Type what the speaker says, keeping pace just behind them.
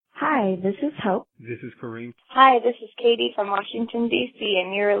Hi, this is Hope. This is Kareem. Hi, this is Katie from Washington, D.C.,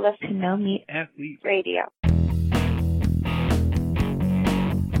 and you're listening to No Meat Athlete Radio.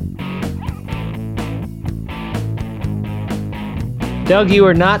 Doug, you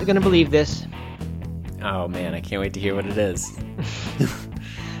are not going to believe this. Oh, man, I can't wait to hear what it is.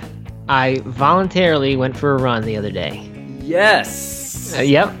 I voluntarily went for a run the other day. Yes!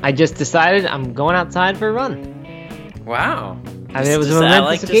 Yep, I just decided I'm going outside for a run. Wow. I mean, it was a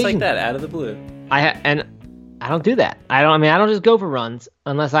momentous occasion. Just like that, out of the blue. And I don't do that. I don't just go for runs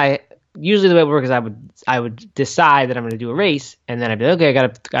unless usually the way it works is I would decide that I'm going to do a race, and then I'd be like, okay, I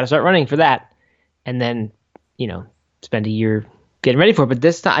got to start running for that, and then, spend a year getting ready for it. But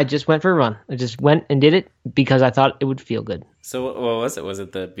this time I just went for a run. I just went and did it because I thought it would feel good. So what was it? Was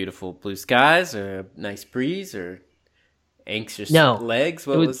it the beautiful blue skies or a nice breeze or anxious legs?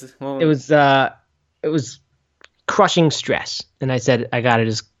 It was crushing stress. And I said, I got to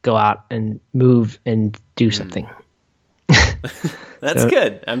just go out and move and do something. That's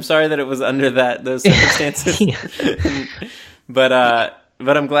good. I'm sorry that it was under those circumstances. But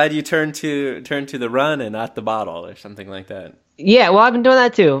I'm glad you turned to the run and not the bottle or something like that. Yeah, well, I've been doing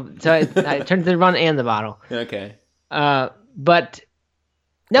that too. So I turned to the run and the bottle. Okay. But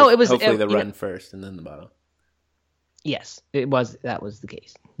no, it was hopefully the run first and then the bottle. Yes, that was the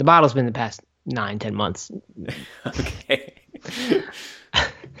case. The bottle's been the past 9-10 months. Okay.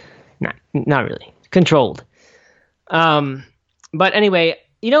 Not really controlled. But anyway,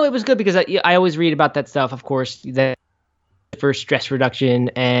 it was good because I always read about that stuff, of course, that for stress reduction,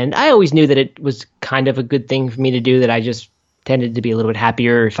 and I always knew that it was kind of a good thing for me to do, that I just tended to be a little bit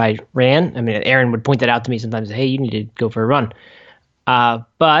happier if I ran. I mean, Aaron would point that out to me sometimes. Hey, you need to go for a run.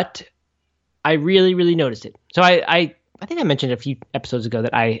 But I really, really noticed it. So I think I mentioned a few episodes ago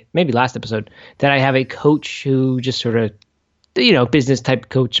maybe last episode, that I have a coach who just sort of, business type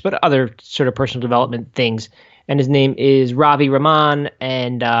coach, but other sort of personal development things. And his name is Ravi Raman,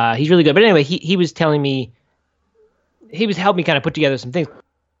 and he's really good. But anyway, he was telling me, he was helping me kind of put together some things.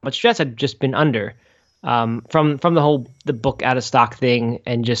 But stress had just been under from the book Out of Stock thing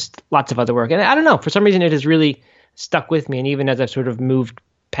and just lots of other work. And I don't know, for some reason it has really stuck with me. And even as I've sort of moved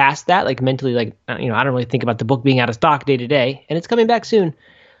past that, like mentally, like, I don't really think about the book being out of stock day to day, and it's coming back soon.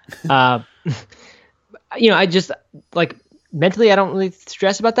 I just like mentally, I don't really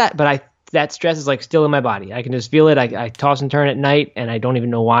stress about that, but that stress is like still in my body. I can just feel it. I toss and turn at night, and I don't even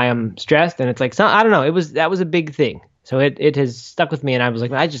know why I'm stressed. And it's like, I don't know. That was a big thing. So it has stuck with me, and I was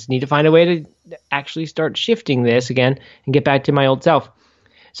like, I just need to find a way to actually start shifting this again and get back to my old self.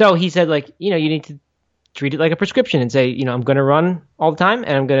 So he said, like, you need to treat it like a prescription and say, I'm going to run all the time,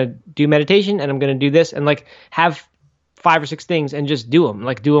 and I'm going to do meditation, and I'm going to do this, and like have 5 or 6 things and just do them.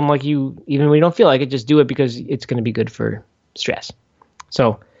 Like do them like you, even when you don't feel like it, just do it because it's going to be good for stress.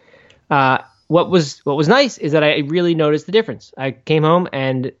 So what was nice is that I really noticed the difference. I came home,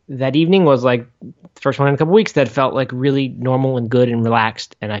 and that evening was like the first one in a couple weeks that felt like really normal and good and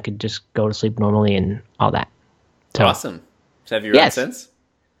relaxed, and I could just go to sleep normally and all that. So, awesome. So have you run since?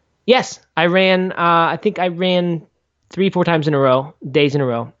 Yes, I ran. I think I ran 3-4 times in a row, days in a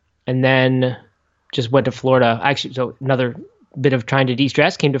row, and then just went to Florida. Actually, so another bit of trying to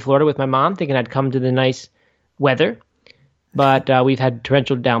de-stress. Came to Florida with my mom, thinking I'd come to the nice weather. But we've had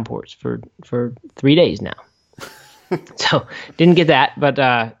torrential downpours for 3 days now, so didn't get that. But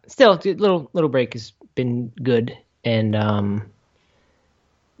still, a little break has been good. And I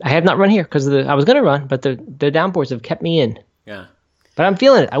have not run here because I was going to run, but the downpours have kept me in. Yeah. But I'm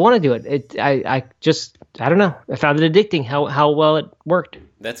feeling it. I want to do it. I don't know. I found it addicting how well it worked.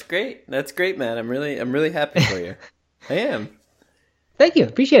 That's great. That's great, man. I'm really happy for you. I am. Thank you.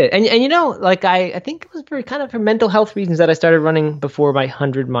 Appreciate it. And I think it was for mental health reasons that I started running before my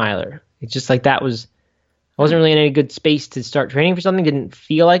 100-miler. It's just like I wasn't really in any good space to start training for something. Didn't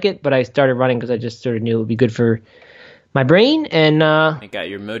feel like it, but I started running because I just sort of knew it would be good for my brain. And it got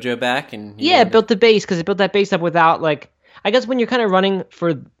your mojo back. And it built the base, because it built that base up without, like, I guess when you're kind of running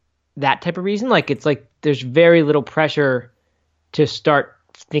for that type of reason, like, it's like there's very little pressure to start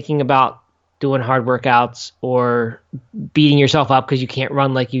thinking about doing hard workouts or beating yourself up because you can't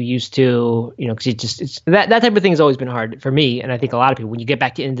run like you used to, because it's that type of thing has always been hard for me. And I think a lot of people, when you get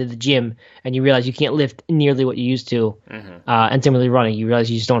back into the gym and you realize you can't lift nearly what you used to, and similarly running, you realize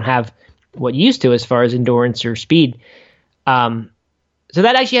you just don't have what you used to as far as endurance or speed. So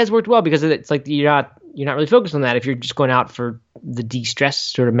that actually has worked well, because it's like you're not really focused on that if you're just going out for the de-stress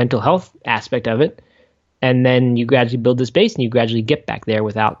sort of mental health aspect of it. And then you gradually build this base and you gradually get back there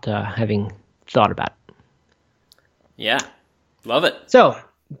without having thought about it. Yeah. Love it. So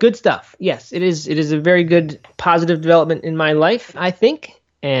good stuff. Yes, it is a very good positive development in my life, I think.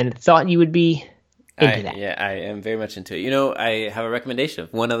 and thought you would be into that. Yeah, I am very much into it. You know, I have a recommendation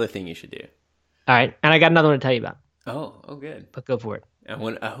of one other thing you should do. All right, and I got another one to tell you about. Oh, good. But go for it.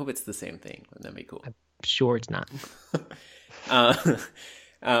 I hope it's the same thing. That'd be cool. I'm sure it's not.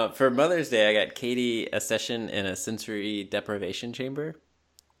 For Mother's Day, I got Katie a session in a sensory deprivation chamber.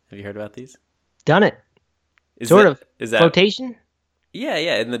 Have you heard about these? Done it. Is that flotation? Yeah,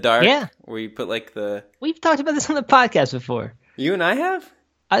 in the dark. Yeah. Where you put like the... We've talked about this on the podcast before. You and I have?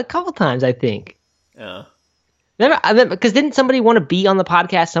 A couple times, I think. Oh. Never, because didn't somebody want to be on the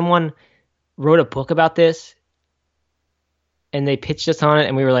podcast? Someone wrote a book about this, and they pitched us on it,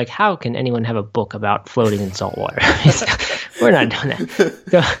 and we were like, how can anyone have a book about floating in salt water? We're not doing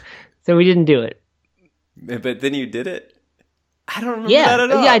that. So we didn't do it. But then you did it? I don't remember that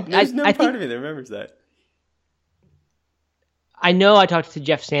at all. There's no part of me that remembers that. I know I talked to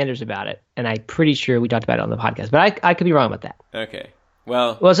Jeff Sanders about it, and I'm pretty sure we talked about it on the podcast, but I could be wrong about that. Okay.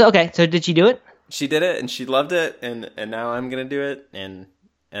 Well, so did she do it? She did it, and she loved it, and now I'm going to do it, and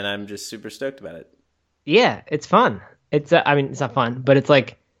I'm just super stoked about it. Yeah, it's fun. It's it's not fun, but it's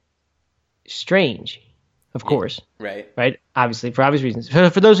like strange, of course. Right. Obviously, for obvious reasons. For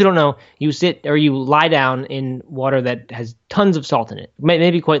those who don't know, you sit or you lie down in water that has tons of salt in it.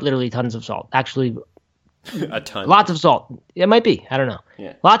 Maybe quite literally tons of salt. Actually, a ton. Lots of salt. It might be. I don't know.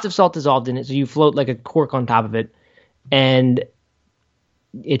 Yeah. Lots of salt dissolved in it, so you float like a cork on top of it, and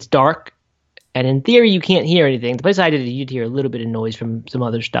it's dark. And in theory, you can't hear anything. The place I did it, you'd hear a little bit of noise from some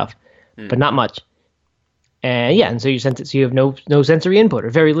other stuff, but not much. And and so you have no sensory input or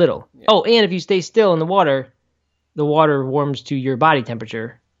very little. Yeah. Oh, and if you stay still in the water warms to your body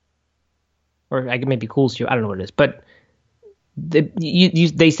temperature, or maybe cools to you. I don't know what it is, but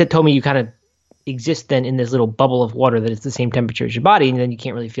they told me you kind of exist then in this little bubble of water that is the same temperature as your body, and then you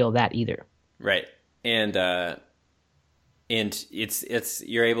can't really feel that either. Right, and it's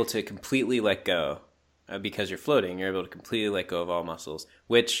you're able to completely let go because you're floating. You're able to completely let go of all muscles,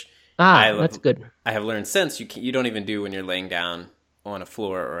 which that's good. I have learned since you don't even do when you're laying down on a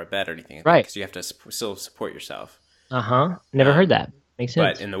floor or a bed or anything, right? Because you have to still support yourself. Never heard that. Makes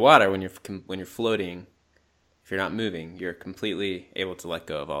sense. But in the water, when you're floating, if you're not moving, you're completely able to let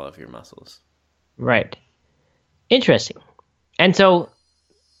go of all of your muscles. Right. Interesting. And so,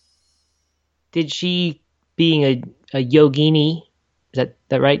 did she, being a yogini, is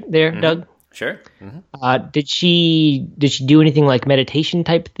that right there, Doug? Sure. Mm-hmm. Did she do anything like meditation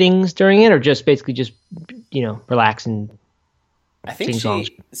type things during it, or just basically just relax and I think sing songs?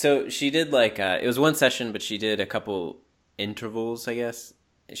 So she did like it was one session, but she did a couple intervals, I guess.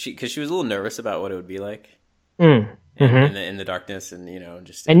 Because she was a little nervous about what it would be like. In the darkness, and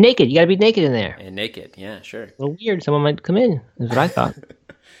just and naked. You got to be naked in there. And naked, yeah, sure. A little weird. Someone might come in. Is what I thought.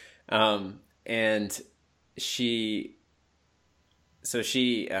 And she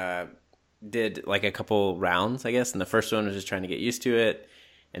did like a couple rounds, I guess, and the first one was just trying to get used to it,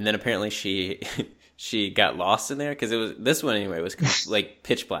 and then apparently she got lost in there because this one anyway was like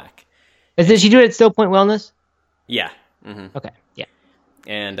pitch black. Did she do it at Still Point Wellness? Yeah. Mm-hmm. Okay. Yeah.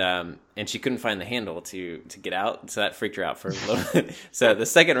 And she couldn't find the handle to get out, so that freaked her out for a little bit. So the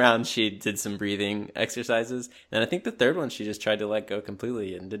second round, she did some breathing exercises, and I think the third one, she just tried to let go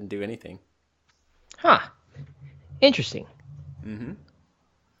completely and didn't do anything. Huh. Interesting. Mm-hmm.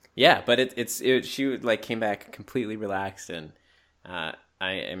 Yeah, but she like came back completely relaxed, and I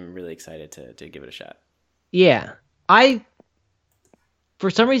am really excited to give it a shot. Yeah, I for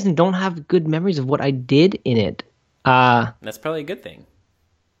some reason don't have good memories of what I did in it. That's probably a good thing.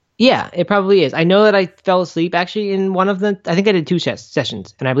 Yeah, it probably is. I know that I fell asleep actually in one of them. I think I did two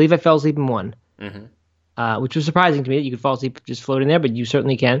sessions, and I believe I fell asleep in one, which was surprising to me that you could fall asleep just floating there, but you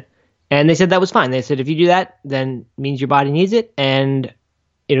certainly can. And they said that was fine. They said if you do that, then it means your body needs it, and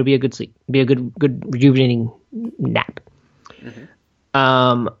it'll be a good sleep, be a good rejuvenating nap.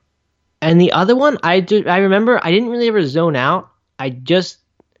 Mm-hmm. And the other one, I remember I didn't really ever zone out. I just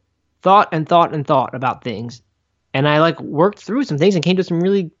thought about things, and I like worked through some things and came to some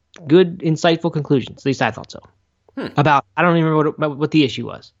really good, insightful conclusions. At least I thought so. About, I don't even remember what the issue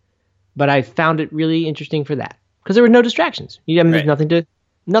was, but I found it really interesting for that because there were no distractions. There's nothing to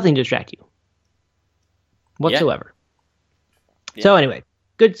distract you whatsoever. Yeah. So anyway,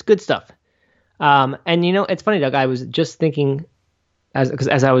 good stuff. And it's funny, Doug. I was just thinking,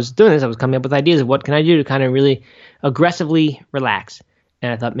 as I was doing this, I was coming up with ideas of what can I do to kind of really aggressively relax,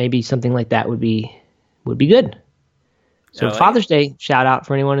 and I thought maybe something like that would be good. So Father's Day shout out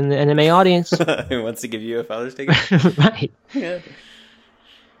for anyone in the NMA audience who wants to give you a Father's Day gift. Right. Yeah.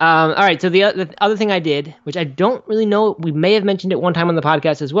 All right. So the other thing I did, which I don't really know, we may have mentioned it one time on the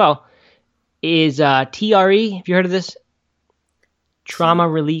podcast as well, is TRE. Have you heard of this? trauma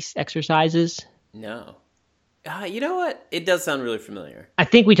release exercises? No. You know what? It does sound really familiar. I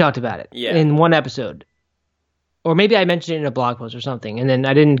think we talked about it in one episode. Or maybe I mentioned it in a blog post or something, and then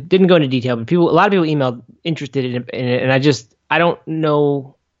I didn't go into detail. But a lot of people emailed interested in it, and I don't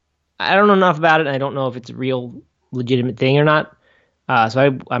know enough about it, and I don't know if it's a real legitimate thing or not.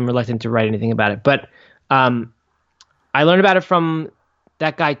 So I'm reluctant to write anything about it. But I learned about it from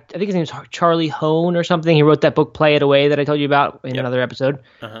that guy. I think his name is Charlie Hone or something. He wrote that book Play It Away that I told you about in another episode.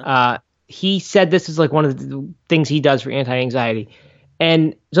 He said this is like one of the things he does for anti-anxiety.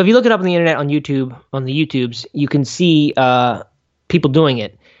 And so if you look it up on the internet, on YouTube, on the YouTubes, you can see people doing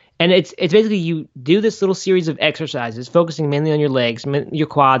it. And it's basically you do this little series of exercises, focusing mainly on your legs, your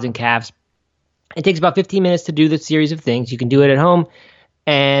quads and calves. It takes about 15 minutes to do this series of things. You can do it at home.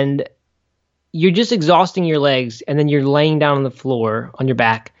 And you're just exhausting your legs, and then you're laying down on the floor on your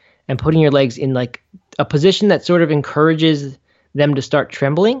back and putting your legs in like a position that sort of encourages them to start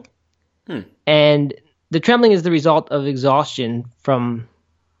trembling. And the trembling is the result of exhaustion from,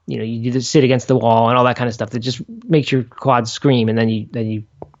 you just sit against the wall and all that kind of stuff that just makes your quads scream, and then you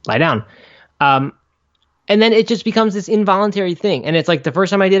lie down. And then it just becomes this involuntary thing. And it's like the first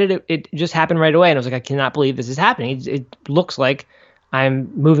time I did it, it just happened right away. And I was like, I cannot believe this is happening. It looks like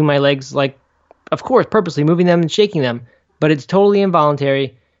I'm moving my legs, like, of course, purposely moving them and shaking them, but it's totally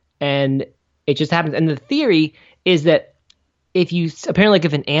involuntary, and it just happens. And the theory is that if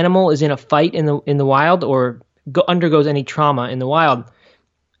an animal is in a fight in the wild or undergoes any trauma in the wild,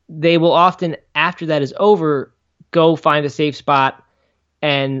 they will often, after that is over, go find a safe spot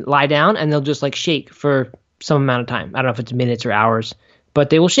and lie down, and they'll just like shake for some amount of time. I don't know if it's minutes or hours, but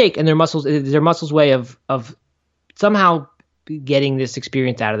they will shake, and their muscles' way of somehow getting this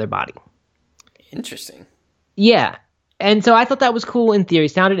experience out of their body. Interesting. Yeah. And so I thought that was cool in theory.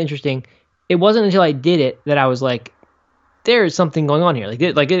 Sounded interesting. It wasn't until I did it that I was like, there is something going on here. It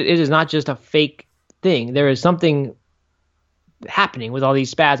is not just a fake thing. There is something happening with all these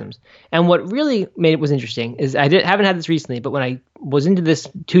spasms. And what really made it was interesting is haven't had this recently, but when I was into this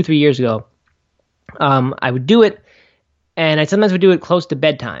 2-3 years ago, I would do it, and I sometimes would do it close to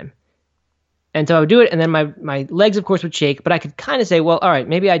bedtime. And so I would do it, and then my legs, of course, would shake, but I could kind of say, well, all right,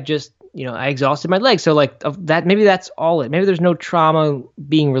 maybe I just, I exhausted my legs. So like that, maybe that's all it. Maybe there's no trauma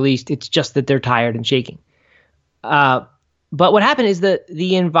being released. It's just that they're tired and shaking. But what happened is that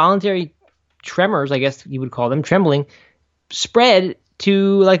the involuntary tremors, I guess you would call them, trembling, spread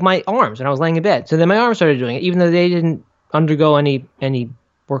to like my arms when I was laying in bed. So then my arms started doing it, even though they didn't undergo any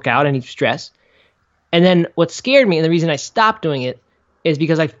workout, any stress. And then what scared me, and the reason I stopped doing it, is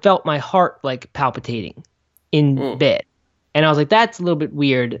because I felt my heart like palpitating in bed. And I was like, that's a little bit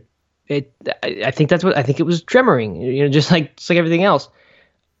weird. I think it was tremoring, just like everything else.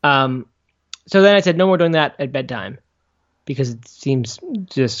 So then I said, no more doing that at bedtime, because it seems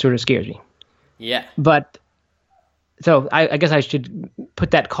just sort of scares me. Yeah. But so I guess I should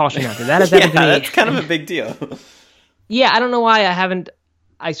put that caution out there. That has happened to me. That's kind of a big deal. Yeah, I don't know why I haven't.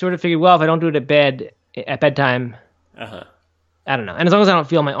 I sort of figured, well, if I don't do it at bedtime, I don't know. And as long as I don't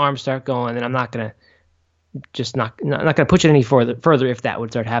feel my arms start going, then I'm not gonna push it any further if that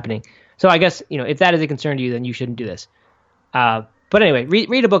would start happening. So I guess if that is a concern to you, then you shouldn't do this. But anyway,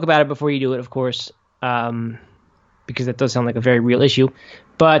 read a book about it before you do it, of course, because that does sound like a very real issue.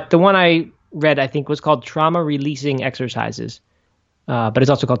 But the one I read, I think, was called Trauma Releasing Exercises, but it's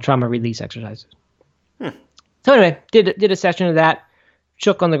also called Trauma Release Exercises. So anyway, did a session of that,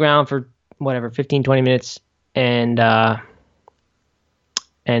 shook on the ground for 15, 20 minutes, and I'm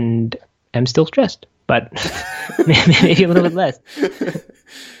still stressed, but maybe a little bit less.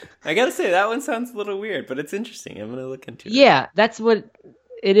 I gotta say, that one sounds a little weird, but it's interesting. I'm gonna look into it. Yeah, that's what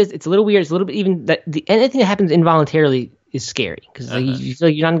it is. It's a little weird. It's a little bit even that anything that happens involuntarily is scary, because you feel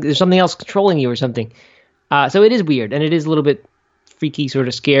like there's something else controlling you or something. So it is weird, and it is a little bit freaky, sort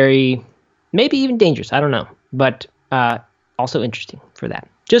of scary, maybe even dangerous. I don't know, but also interesting for that.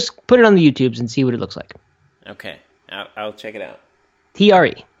 Just put it on the YouTubes and see what it looks like. Okay, I'll check it out.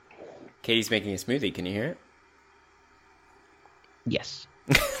 TRE. Katie's making a smoothie. Can you hear it? Yes.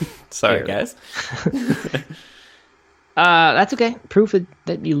 Sorry, guys. That's okay. Proof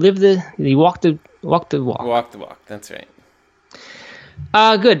that you walk the walk. Walk the walk. That's right.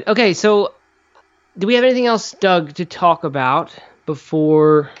 Good. Okay, so do we have anything else, Doug, to talk about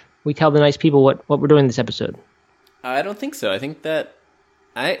before we tell the nice people what we're doing this episode? I don't think so. I think that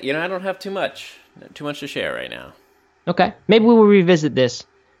I don't have too much to share right now. Okay, maybe we will revisit this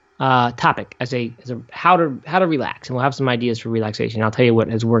topic as a how to relax, and we'll have some ideas for relaxation. I'll tell you what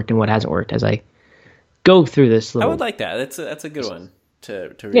has worked and what hasn't worked as I go through this. I would like that. That's a good one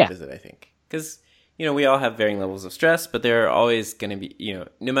to revisit. I think, because we all have varying levels of stress, but there are always going to be,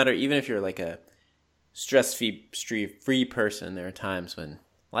 no matter, even if you're like a stress-free person, there are times when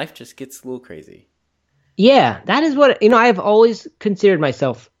life just gets a little crazy. Yeah, that is what, I've always considered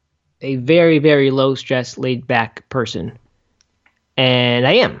myself a very, very low stress, laid back person. And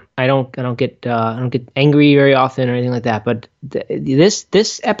I am. I don't get angry very often or anything like that. But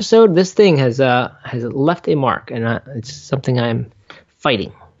this episode, this thing has left a mark, and it's something I'm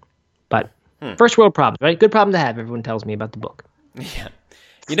fighting. But first world problems, right? Good problem to have. Everyone tells me about the book. Yeah,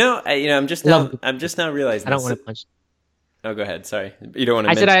 I'm just now realizing. I don't want to punch. Oh, go ahead. Sorry, you don't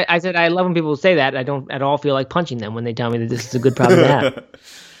want to. I said I love when people say that. I don't at all feel like punching them when they tell me that this is a good problem to have.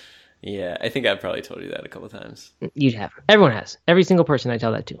 Yeah, I think I've probably told you that a couple of times. You'd have. Everyone has. Every single person I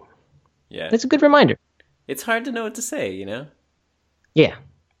tell that to. Yeah. It's a good reminder. It's hard to know what to say, Yeah.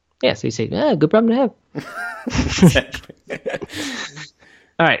 Yeah, so you say, good problem to have. Exactly.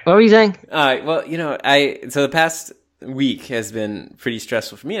 All right, what were you saying? Well, so the past week has been pretty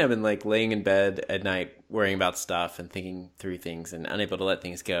stressful for me. I've been like laying in bed at night worrying about stuff and thinking through things and unable to let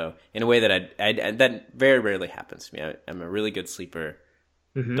things go in a way that that very rarely happens to me. I'm a really good sleeper.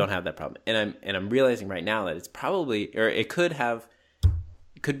 Mm-hmm. Don't have that problem, and I'm realizing right now that it's probably, or it could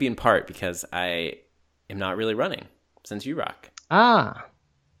be in part because I am not really running since you rock.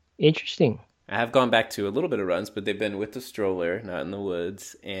 Interesting. I have gone back to a little bit of runs, but they've been with the stroller, not in the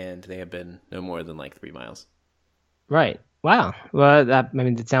woods, and they have been no more than like 3 miles. Right. Wow. Well,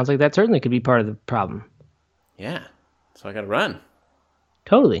 it sounds like that certainly could be part of the problem. Yeah. So I got to run.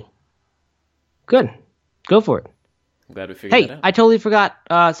 Totally. Good. Go for it. I'm glad we figured that out. Hey, I totally forgot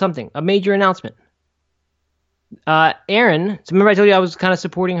something. A major announcement. Erin, so remember I told you I was kind of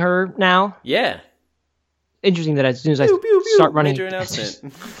supporting her now? Yeah. Interesting that as soon as I start running... Major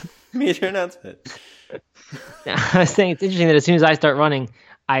announcement. Major announcement. I was saying it's interesting that as soon as I start running,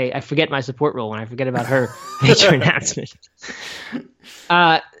 I forget my support role when I forget about her major announcement.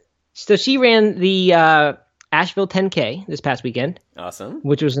 So she ran the Asheville 10K this past weekend. Awesome.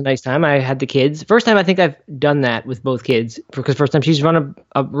 Which was a nice time. I had the kids. First time I think I've done that with both kids, because first time she's run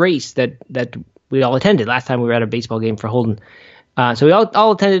a race that we all attended. Last time we were at a baseball game for Holden. So we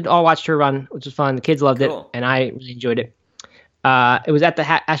all attended, all watched her run, which was fun. The kids loved it, and I really enjoyed it. It was at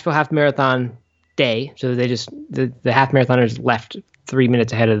the Asheville Half Marathon day, so they just the half marathoners left 3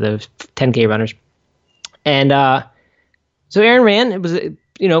 minutes ahead of the 10K runners. And so Erin ran. It was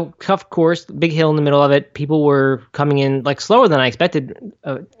tough course, big hill in the middle of it. People were coming in like slower than I expected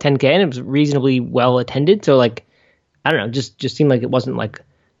 10K, and it was reasonably well attended. So like, I don't know, just seemed like it wasn't like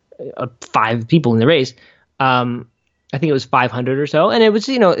 5 people in the race. I think it was 500 or so, and it was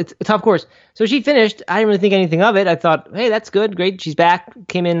it's a tough course. So she finished. I didn't really think anything of it. I thought, hey, that's good, great. She's back.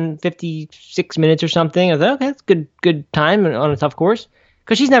 Came in 56 minutes or something. I thought, okay, that's good time on a tough course.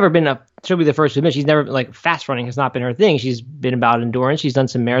 Because she'll be the first to admit, she's never, like, fast running has not been her thing. She's been about endurance. She's done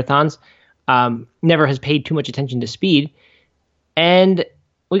some marathons. Never has paid too much attention to speed. And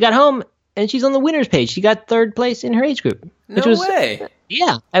we got home, and she's on the winner's page. She got 3rd place in her age group. No way.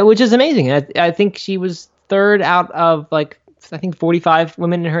 Yeah, which is amazing. I think she was 3rd out of, 45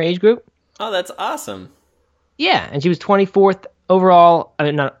 women in her age group. Oh, that's awesome. Yeah, and she was 24th overall,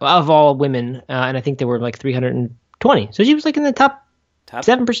 not of all women, and I think there were, 320. So she was, in the top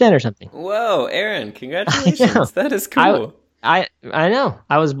 7% or something. Whoa, Erin, congratulations. That is cool. I know.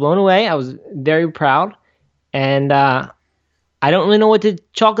 I was blown away. I was very proud. And I don't really know what to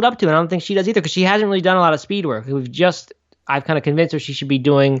chalk it up to. And I don't think she does either, because she hasn't really done a lot of speed work. I've kind of convinced her she's been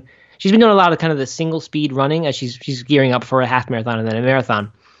doing a lot of kind of the single speed running as she's gearing up for a half marathon and then a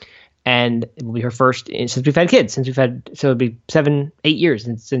marathon. And it will be her first since we've had kids, so it'll be 7-8 years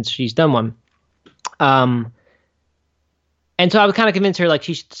since she's done one. And so I would kind of convince her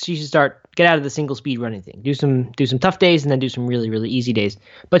she should get out of the single speed running thing, do some tough days and then do some really, really easy days.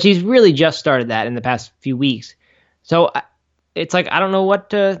 But she's really just started that in the past few weeks. So it's I don't know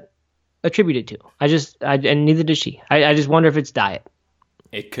what to attribute it to. And neither does she. I just wonder if it's diet.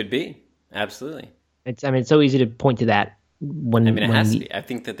 It could be. Absolutely. It's so easy to point to that. It has to be. I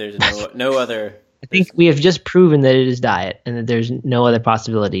think that there's no other. I think we have just proven that it is diet and that there's no other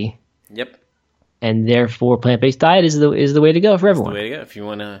possibility. Yep. And therefore, plant-based diet is the way to go for everyone. It's the way to go. If you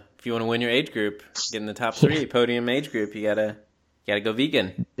want to win your age group, get in the top 3 podium age group, you gotta go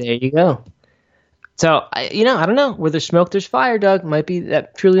vegan. There you go. So I don't know. Where there's smoke, there's fire, Doug.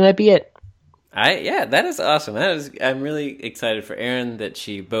 That truly might be it. That is awesome. I'm really excited for Erin that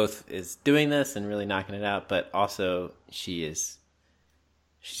she both is doing this and really knocking it out, but also she's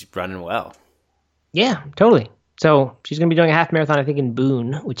running well. Yeah, totally. So she's going to be doing a half marathon, I think, in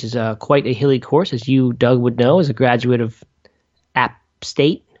Boone, which is quite a hilly course, as you, Doug, would know, as a graduate of App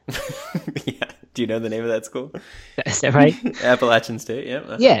State. Yeah. Do you know the name of that school? Is that right? Appalachian State.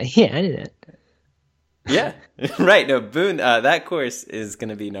 Yeah. Yeah, I knew that. Yeah, right. No, Boone. That course is going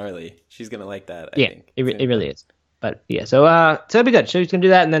to be gnarly. She's going to like that. I think it really is. But yeah, so it'll be good. So she's going to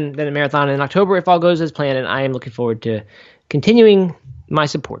do that, and then a marathon in October if all goes as planned. And I am looking forward to continuing my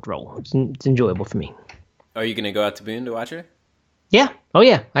support role. It's enjoyable for me. Are you going to go out to Boone to watch her? Yeah. Oh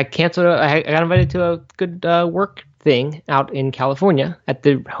yeah. I canceled. I got invited to a good work thing out in California at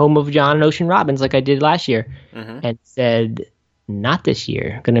the home of John and Ocean Robbins, like I did last year, and said, not this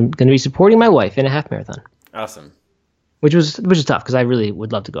year. Gonna be supporting my wife in a half marathon. Awesome. Which is tough because I really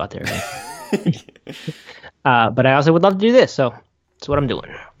would love to go out there. Right? But I also would love to do this, so that's what I'm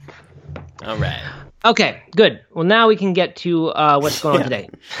doing. All right. Okay, good. Well, now we can get to what's going on today.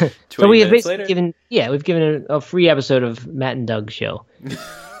 So we have basically given a free episode of Matt and Doug's show.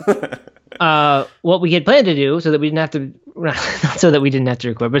 What we had planned to do, so that we didn't have to, not so that we didn't have to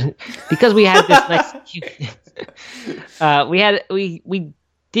record, but because we had this nice, we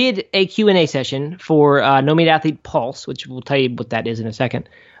did a Q&A session for No Meat Athlete Pulse, which we'll tell you what that is in a second.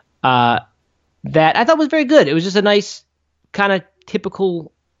 That I thought was very good. It was just a nice kind of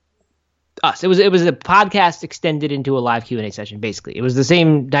typical us. It was a podcast extended into a live Q&A session. Basically, it was the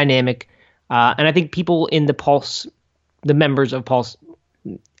same dynamic, and I think people in the Pulse, the members of Pulse,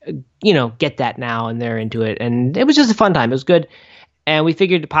 get that now and they're into it. And it was just a fun time. It was good, and we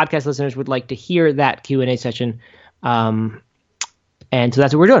figured the podcast listeners would like to hear that Q&A session. And so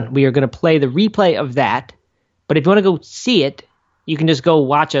that's what we're doing. We are going to play the replay of that. But if you want to go see it, you can just go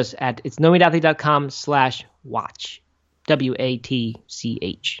watch us at nomeatathlete.com/watch.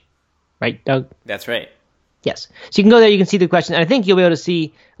 WATCH. Right, Doug? That's right. Yes. So you can go there, you can see the question, and I think you'll be able to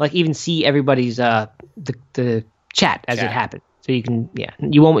see, even see everybody's the chat as it happens. So you can,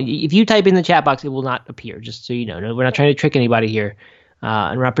 you won't, if you type in the chat box, it will not appear, just so you know. No, we're not trying to trick anybody here.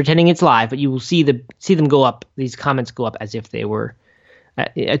 And we're not pretending it's live, but you will see them go up, these comments go up as if they were,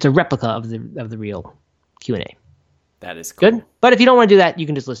 it's a replica of the real Q&A. That is cool. Good. But if you don't want to do that, you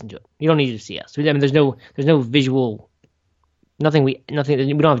can just listen to it. You don't need to see us. I mean, there's no visual, nothing. We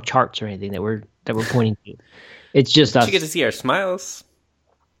don't have charts or anything that we're pointing to. It's just us. You get to see our smiles.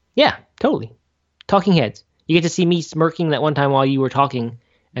 Yeah, totally. Talking heads. You get to see me smirking that one time while you were talking,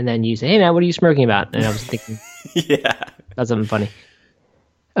 and then you say, "Hey, man, what are you smirking about?" And I was thinking, yeah, that's something funny.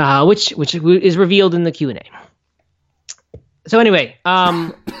 Which is revealed in the Q&A. So anyway,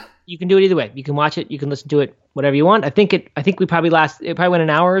 you can do it either way. You can watch it, you can listen to it, whatever you want. I think it probably went an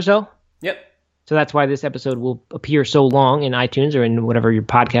hour or so. Yep. So that's why this episode will appear so long in iTunes or in whatever your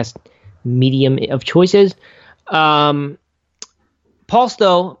podcast medium of choice is. Pulse,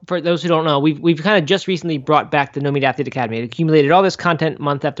 though, for those who don't know, we've kind of just recently brought back the No Meat Athlete Academy. It accumulated all this content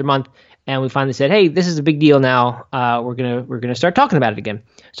month after month, and we finally said, "Hey, this is a big deal now. We're gonna start talking about it again."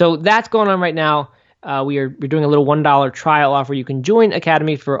 So that's going on right now. We're doing a little $1 trial offer. You can join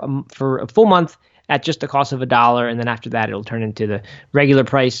Academy for a full month at just the cost of $1, and then after that, it'll turn into the regular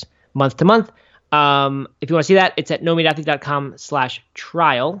price month to month. If you want to see that, it's at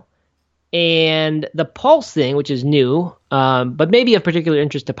nomeatathlete.com/trial. And the Pulse thing, which is new, but maybe of particular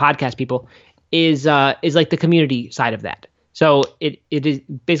interest to podcast people, is like the community side of that. So it is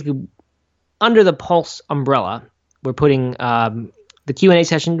basically under the Pulse umbrella. We're putting the Q&A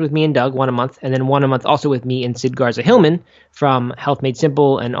session with me and Doug, one a month, and then one a month also with me and Sid Garza-Hillman from Health Made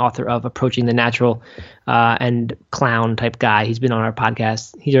Simple and author of Approaching the Natural, and clown type guy. He's been on our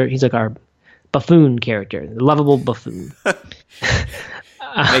podcast. He's like our buffoon character, the lovable buffoon.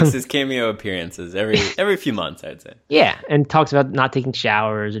 Makes his cameo appearances every few months, I'd say. Yeah, and talks about not taking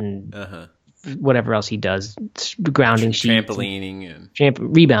showers and whatever else he does, grounding sheets. Trampolining.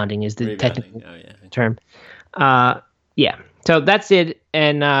 And rebounding is the technical term. Yeah, so that's it.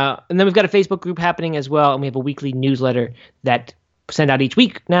 And then we've got a Facebook group happening as well, and we have a weekly newsletter that send out each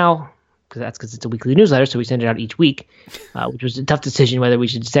week now, because it's a weekly newsletter, so we send it out each week, which was a tough decision whether we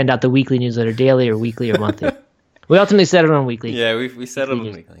should send out the weekly newsletter daily or weekly or monthly. We ultimately settled on weekly. Yeah, we settled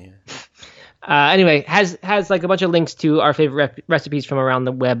on weekly. Yeah. Anyway, has like a bunch of links to our favorite recipes from around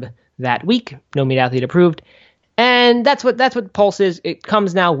the web that week. No Meat Athlete approved, and that's what Pulse is. It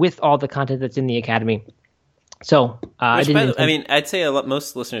comes now with all the content that's in the Academy. So I'd say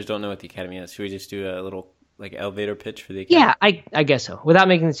most listeners don't know what the Academy is. Should we just do a little elevator pitch for the Academy? Yeah, I guess so. Without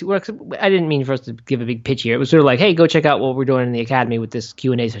making this work, I didn't mean for us to give a big pitch here. It was sort of like, hey, go check out what we're doing in the Academy with this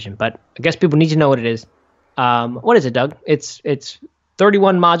Q&A session. But I guess people need to know what it is. What is it, Doug? It's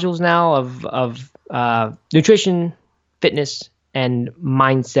 31 modules now of nutrition, fitness, and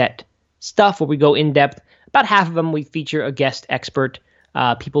mindset stuff where we go in depth. About half of them we feature a guest expert,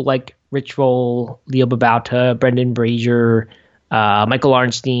 people like Rich Roll, Leo Babauta, Brendan Brazier, Michael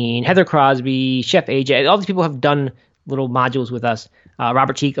Arnstein, Heather Crosby, Chef AJ. All these people have done little modules with us.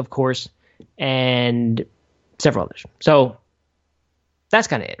 Robert Cheek, of course, and several others. So that's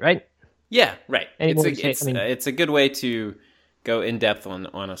kind of it, right? Yeah, right. It's It's a good way to go in depth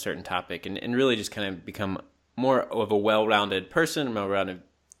on a certain topic and really just kind of become more of a well-rounded person, well-rounded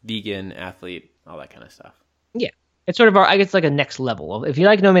vegan, athlete, all that kind of stuff. Yeah. It's sort of I guess like a next level. If you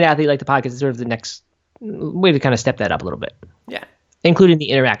like No Meat Athlete, like the podcast, it's sort of the next way to kind of step that up a little bit. Yeah. Including the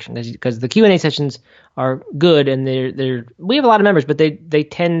interaction, because the Q&A sessions are good, and they're we have a lot of members, but they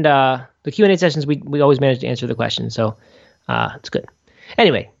tend the Q&A sessions we always manage to answer the questions, so it's good.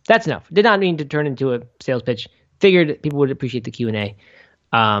 Anyway, that's enough. Did not mean to turn into a sales pitch. Figured people would appreciate the Q&A.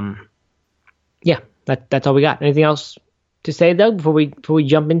 Yeah, that's all we got. Anything else to say, Doug, before we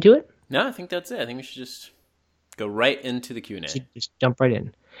jump into it? No, I think that's it. I think we should just go right into the Q&A. Just jump right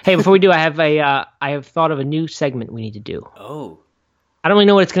in. Hey, before we do, I have thought of a new segment we need to do. Oh. I don't really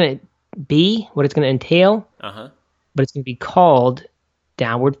know what it's going to be, what it's going to entail, but it's going to be called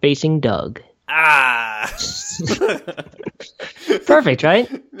Downward Facing Doug. Ah! Perfect, right?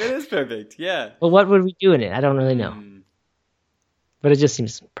 It is perfect, yeah. Well, what would we do in it? I don't really know. But it just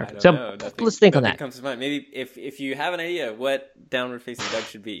seems perfect. So let's think on that. Comes to mind. Maybe if you have an idea what Downward Facing Doug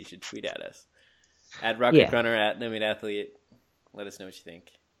should be, you should tweet at us. At Rocket Runner, at No Meat Athlete. Let us know what you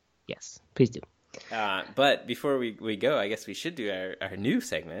think. Yes, please do. But before we go, I guess we should do our new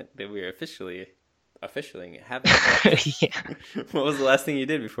segment that we're officially having. Yeah. What was the last thing you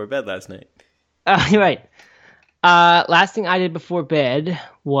did before bed last night? You're right. Last thing I did before bed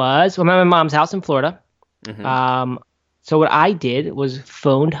was I'm at my mom's house in Florida. Mm-hmm. So what I did was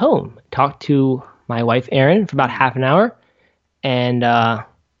phoned home, talked to my wife Erin for about half an hour, and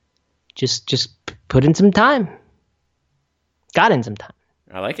just put in some time. Got in some time.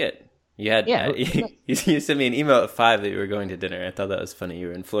 I like it. You had you sent me an email at 5 that you were going to dinner. I thought that was funny. You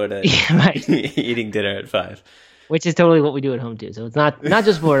were in Florida, eating dinner at 5, which is totally what we do at home too. So it's not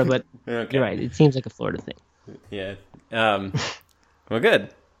just Florida, but okay. You're right. It seems like a Florida thing. Yeah. Well, good.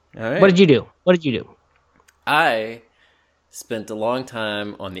 All right. What did you do? I spent a long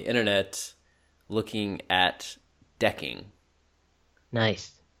time on the internet looking at decking.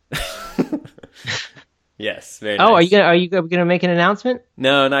 Nice. Yes, very nice. Oh, are you gonna make an announcement?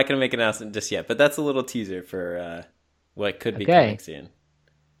 No, not gonna make an announcement just yet, but that's a little teaser for what could be coming soon.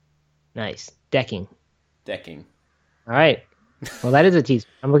 Nice. Decking. All right. Well, that is a teaser.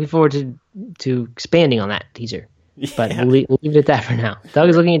 I'm looking forward to expanding on that teaser. But we'll leave it at that for now. Doug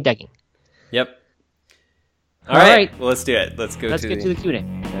is looking at decking. Yep. All right. Well, let's do it. Let's get to the Q&A. All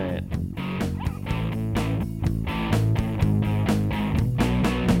right.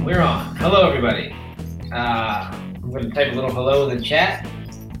 We're on. Hello, everybody. I'm going to type a little hello in the chat,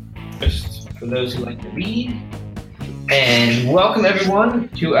 just for those who like to read. And welcome, everyone,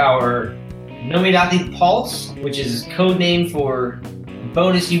 to our No Meat Athlete Pulse, which is code name for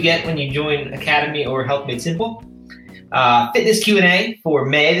bonus you get when you join Academy or Health Made Simple. Fitness Q&A for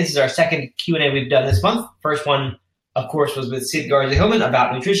May. This is our second Q&A we've done this month. First one, of course, was with Sid Garza-Hillman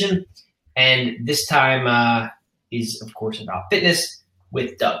about nutrition. And this time is, of course, about fitness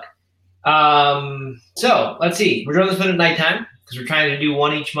with Doug. So let's see. We're doing this one at nighttime because we're trying to do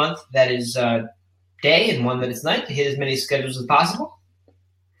one each month that is day and one that is night to hit as many schedules as possible.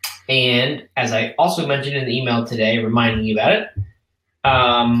 And as I also mentioned in the email today, reminding you about it,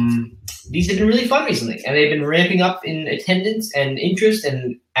 these have been really fun recently, and they've been ramping up in attendance and interest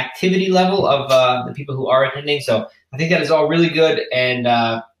and activity level of the people who are attending. So I think that is all really good, and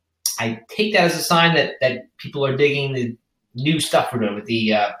I take that as a sign that people are digging the new stuff we're doing with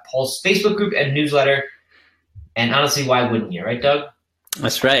the Pulse Facebook group and newsletter. And honestly, why wouldn't you, right, Doug?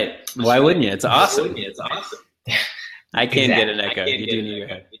 That's right. Why wouldn't you? It's awesome. I can't get an echo. You do need your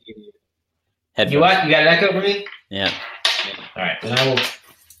headphones. You what? You got an echo for me? Yeah. All right. Then I will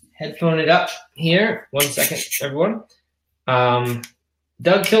headphone it up here. 1 second, everyone.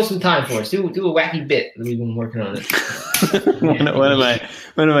 Doug, kill some time for us. Do a wacky bit that we've been working on it.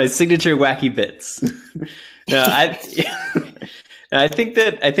 one of my signature wacky bits. No, I think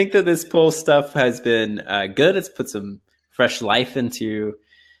that this poll stuff has been good. It's put some fresh life into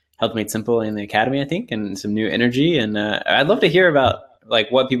Health Made Simple and the Academy, I think, and some new energy. And I'd love to hear about like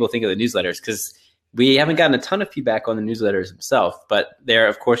what people think of the newsletters, because we haven't gotten a ton of feedback on the newsletters themselves, but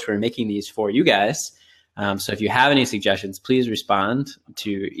of course, we're making these for you guys. So if you have any suggestions, please respond to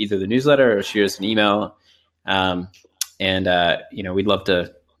either the newsletter or shoot us an email. We'd love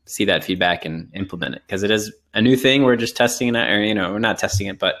to see that feedback and implement it, because it is a new thing. We're just testing it, or we're not testing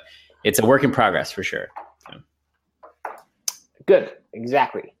it, but it's a work in progress for sure. So. Good,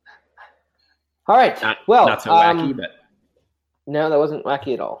 exactly. All right. Not so wacky, but No, that wasn't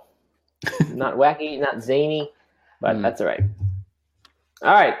wacky at all. Not wacky, not zany, but that's all right.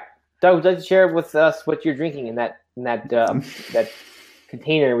 All right, Doug, would you like to share with us what you're drinking in that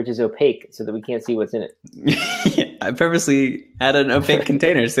container, which is opaque, so that we can't see what's in it? Yeah, I purposely had an opaque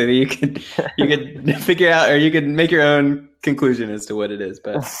container so that you could figure out, or you could make your own conclusion as to what it is.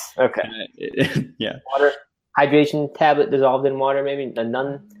 But okay, yeah, water, hydration tablet dissolved in water, maybe a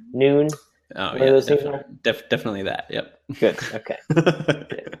noon. Oh yeah, definitely that. Yep. Good. Okay.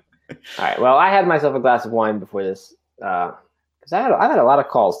 Good. All right. Well, I had myself a glass of wine before this because I've had a lot of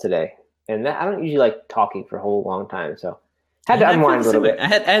calls today, and I don't usually like talking for a whole long time, so had to unwind a little bit. I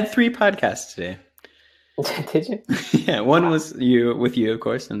had 3 podcasts today. Did you? Yeah, one was with you, of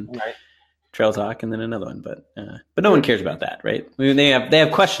course, and Trail Talk, and then another one. But no one cares about that, right? I mean, they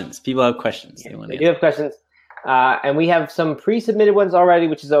have questions. People have questions. Yeah, they do have questions. And we have some pre-submitted ones already,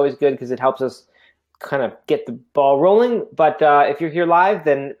 which is always good because it helps us kind of get the ball rolling. But if you're here live,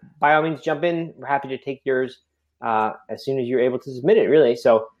 then by all means jump in. We're happy to take yours as soon as you're able to submit it, really.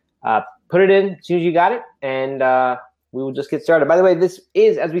 So put it in as soon as you got it, and we will just get started. By the way, this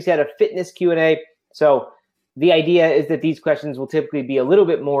is, as we said, a fitness Q&A. So the idea is that these questions will typically be a little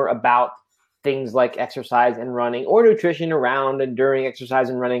bit more about things like exercise and running, or nutrition around and during exercise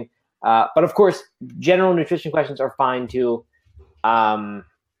and running. But of course, general nutrition questions are fine too. And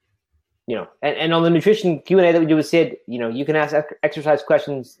on the nutrition Q&A that we do with Sid, you can ask exercise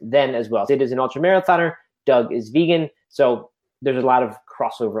questions then as well. Sid is an ultramarathoner. Doug is vegan. So there's a lot of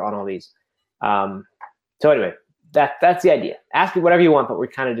crossover on all these. So anyway, that's the idea. Ask me whatever you want, but we're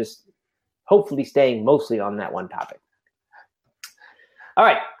kind of just hopefully staying mostly on that one topic. All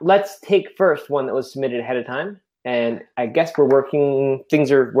right, let's take first one that was submitted ahead of time. And I guess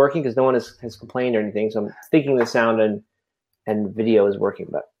things are working because no one has complained or anything. So I'm thinking the sound and video is working.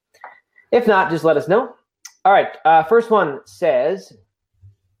 But if not, just let us know. All right, first one says,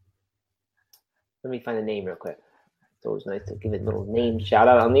 let me find the name real quick. It's always nice to give it a little name shout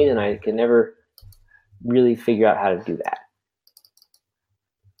out on these, and I can never really figure out how to do that.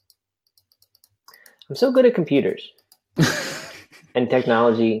 I'm so good at computers and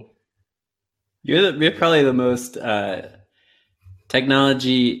technology. You're probably the most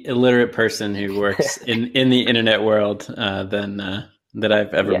technology illiterate person who works in the internet world that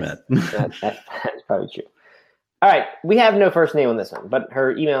I've ever met. That's probably true. All right, we have no first name on this one, but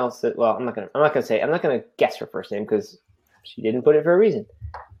her email said, well, I'm not gonna guess her first name because she didn't put it for a reason.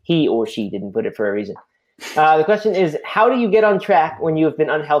 He or she didn't put it for a reason. The question is, how do you get on track when you have been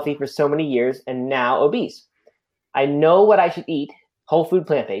unhealthy for so many years and now obese? I know what I should eat, whole food,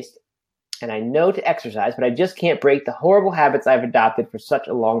 plant-based, and I know to exercise, but I just can't break the horrible habits I've adopted for such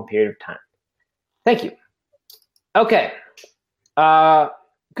a long period of time. Thank you. Okay.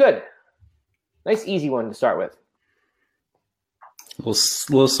 Good. Nice, easy one to start with. Little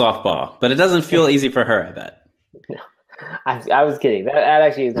softball, but it doesn't feel easy for her, I bet. No, I was kidding. That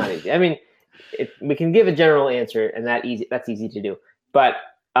actually is not easy. I mean, we can give a general answer, and that's easy to do. But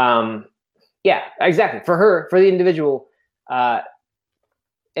yeah, exactly. For the individual,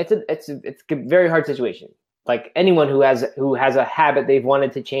 it's a very hard situation. Like anyone who has a habit they've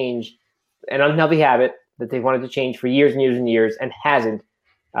wanted to change, an unhealthy habit that they've wanted to change for years and years and years and hasn't,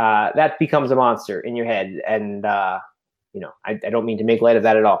 that becomes a monster in your head. And I don't mean to make light of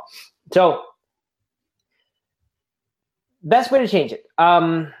that at all. So, best way to change it.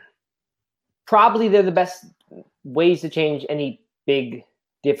 Probably they're the best ways to change any big,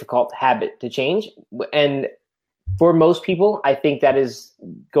 difficult habit to change. And for most people, I think that is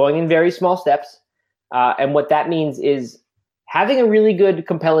going in very small steps. And what that means is having a really good,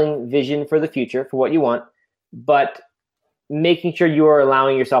 compelling vision for the future, for what you want, but making sure you are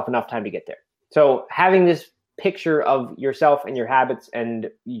allowing yourself enough time to get there. So having this picture of yourself and your habits and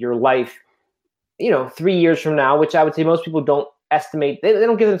your life, 3 years from now, which I would say most people don't estimate, they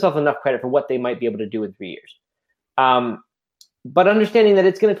don't give themselves enough credit for what they might be able to do in 3 years. But understanding that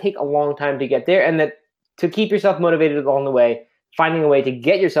it's going to take a long time to get there, and that to keep yourself motivated along the way, finding a way to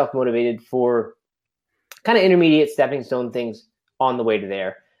get yourself motivated for kind of intermediate stepping stone things on the way to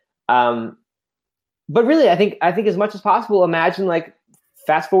there. But really, I think as much as possible, imagine like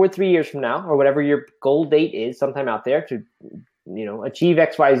fast forward 3 years from now, or whatever your goal date is, sometime out there to, achieve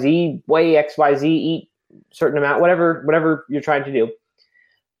XYZ, weigh XYZ, eat a certain amount, whatever you're trying to do.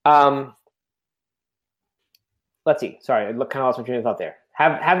 Let's see. Sorry, I kind of lost my train of thought there.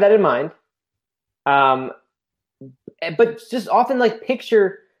 Have that in mind. But just often like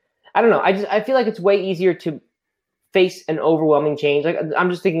picture, I don't know. I feel like it's way easier to face an overwhelming change. Like I'm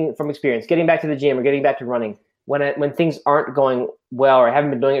just thinking from experience, getting back to the gym or getting back to running when things aren't going well, or I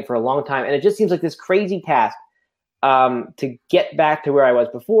haven't been doing it for a long time, and it just seems like this crazy task. to get back to where I was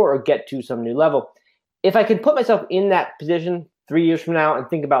before or get to some new level. If I could put myself in that position 3 years from now and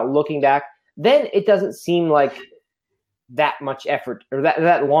think about looking back, then it doesn't seem like that much effort or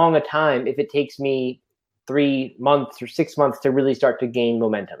that long a time if it takes me 3 months or 6 months to really start to gain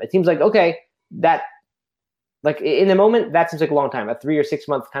momentum. It seems like, okay, that like in the moment, that seems like a long time, a 3 or 6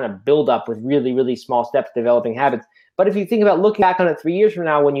 month kind of build up with really, really small steps developing habits. But if you think about looking back on it 3 years from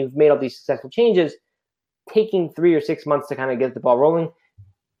now, when you've made all these successful changes, taking 3 or 6 months to kind of get the ball rolling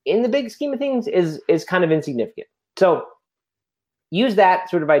in the big scheme of things is kind of insignificant. So use that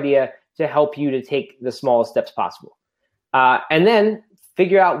sort of idea to help you to take the smallest steps possible. And then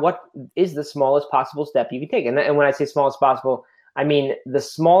figure out what is the smallest possible step you can take. And when I say smallest possible, I mean the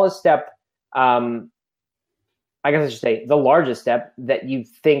smallest step, I guess I should say the largest step that you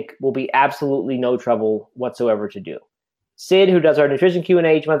think will be absolutely no trouble whatsoever to do. Sid, who does our nutrition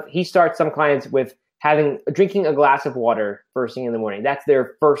Q&A each month, he starts some clients with drinking a glass of water first thing in the morning. That's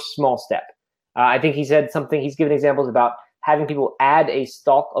their first small step. I think he said something, he's given examples about having people add a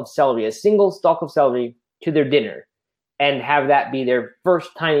stalk of celery, a single stalk of celery to their dinner, and have that be their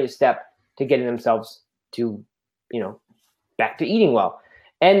first tiniest step to getting themselves to, back to eating well.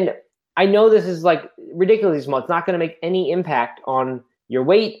 And I know this is like ridiculously small. It's not going to make any impact on your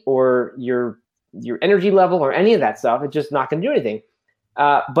weight or your energy level or any of that stuff. It's just not going to do anything.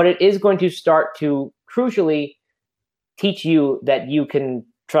 But it is going to start to crucially teach you that you can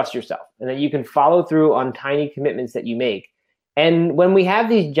trust yourself and that you can follow through on tiny commitments that you make. And when we have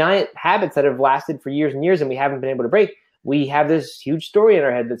these giant habits that have lasted for years and years and we haven't been able to break, we have this huge story in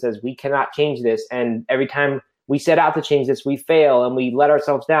our head that says we cannot change this. And every time we set out to change this, we fail and we let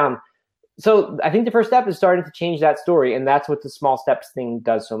ourselves down. So I think the first step is starting to change that story. And that's what the small steps thing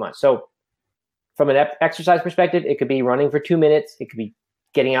does so much. So from an exercise perspective, it could be running for 2 minutes. It could be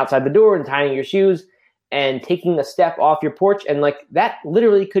getting outside the door and tying your shoes and taking a step off your porch. And like that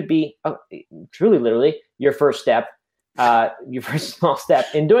literally could be truly literally your first step, your first small step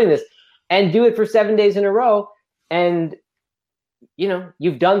in doing this, and do it for 7 days in a row. And,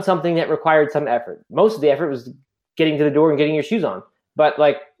 you've done something that required some effort. Most of the effort was getting to the door and getting your shoes on, but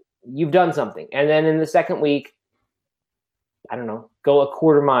like you've done something. And then in the second week, I don't know, go a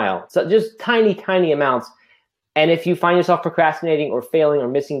quarter mile. So just tiny, tiny amounts. And if you find yourself procrastinating or failing or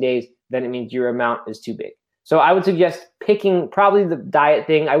missing days, then it means your amount is too big. So I would suggest picking probably the diet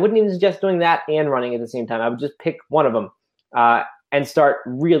thing. I wouldn't even suggest doing that and running at the same time. I would just pick one of them and start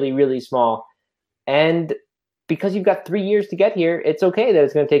really, really small. And because you've got 3 years to get here, it's okay that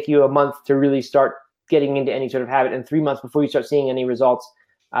it's going to take you a month to really start getting into any sort of habit and 3 months before you start seeing any results.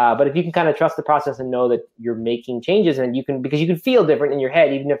 But if you can kind of trust the process and know that you're making changes and because you can feel different in your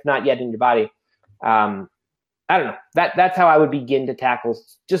head, even if not yet in your body. I don't know. That's how I would begin to tackle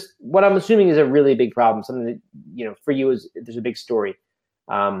just what I'm assuming is a really big problem. Something that, for you there's a big story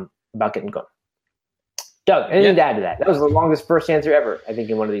about getting going. Doug, anything to add to that? That was the longest first answer ever, I think,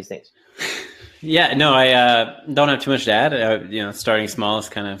 in one of these things. Yeah, no, I don't have too much to add. Starting small is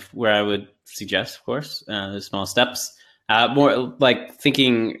kind of where I would suggest, of course, the small steps. More like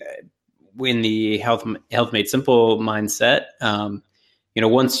thinking in the health made simple mindset.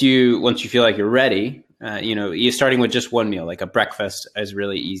 Once you feel like you're ready, you're starting with just one meal, like a breakfast is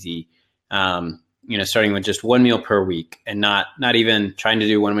really easy. Starting with just one meal per week and not even trying to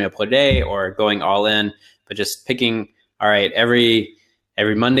do one meal per day or going all in, but just picking, all right, every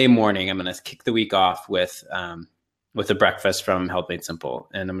Monday morning, I'm going to kick the week off with a breakfast from Health Made Simple.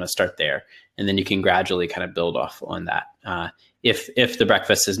 And I'm going to start there. And then you can gradually kind of build off on that. If the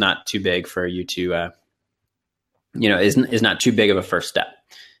breakfast is not too big for you to, is not too big of a first step.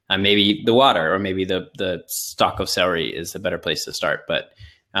 Maybe the water or maybe the stalk of celery is a better place to start. But,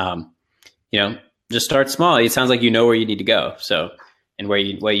 just start small. It sounds like you know where you need to go. So, and what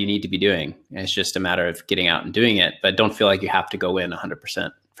you need to be doing. And it's just a matter of getting out and doing it. But don't feel like you have to go in 100%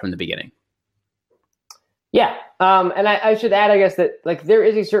 from the beginning. Yeah. And I should add, I guess, that like there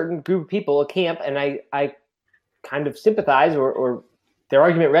is a certain group of people, a camp, and I kind of sympathize or their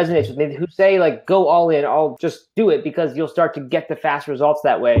argument resonates with me, who say like, go all in, I'll just do it because you'll start to get the fast results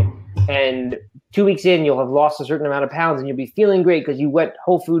that way. And 2 weeks in, you'll have lost a certain amount of pounds and you'll be feeling great because you went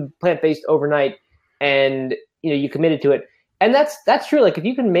whole food, plant-based overnight and you committed to it. And that's true. Like if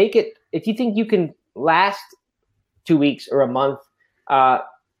you can make it, if you think you can last 2 weeks or a month,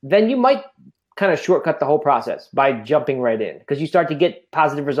 then you might kind of shortcut the whole process by jumping right in because you start to get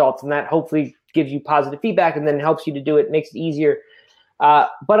positive results and that hopefully gives you positive feedback and then helps you to do it, makes it easier.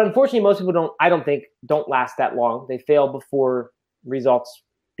 But unfortunately, most people don't last that long. They fail before results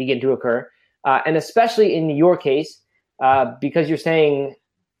begin to occur. And especially in your case, because you're saying,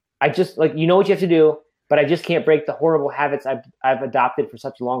 I just what you have to do, but I just can't break the horrible habits I've adopted for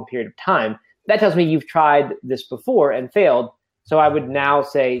such a long period of time. That tells me you've tried this before and failed. So I would now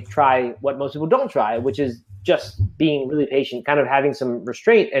say try what most people don't try, which is just being really patient, kind of having some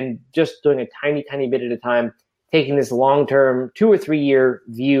restraint and just doing a tiny, tiny bit at a time, taking this long-term 2 or 3 year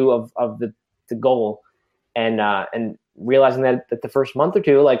view of the goal, and realizing that the first month or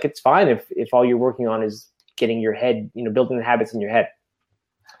two, like, it's fine if all you're working on is getting your head, building the habits in your head.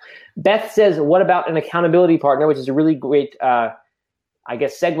 Beth says, what about an accountability partner, which is a really great,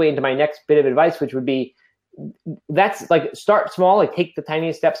 segue into my next bit of advice, which would be, that's like, start small, like take the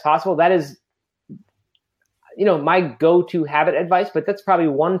tiniest steps possible. That is, my go-to habit advice, but that's probably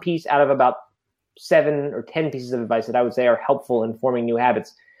one piece out of about 7 or 10 pieces of advice that I would say are helpful in forming new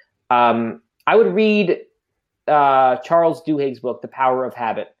habits. I would read Charles Duhigg's book, The Power of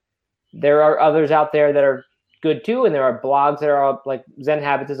Habit. There are others out there that are good too, and there are blogs that are all, like Zen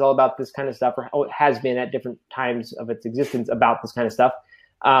Habits is all about this kind of stuff, or it has been at different times of its existence about this kind of stuff.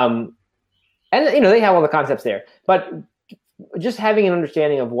 And they have all the concepts there, but just having an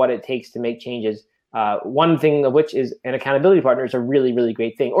understanding of what it takes to make changes. One thing of which is an accountability partner is a really, really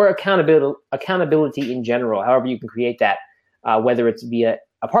great thing, or accountability in general, however you can create that, whether it's via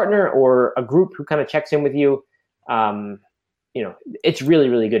a partner or a group who kind of checks in with you. It's really,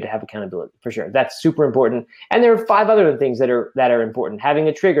 really good to have accountability for sure. That's super important. And there are 5 other things that are important. Having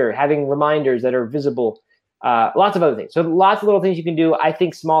a trigger, having reminders that are visible, lots of other things. So lots of little things you can do. I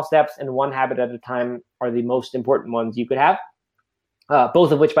think small steps and one habit at a time are the most important ones you could have.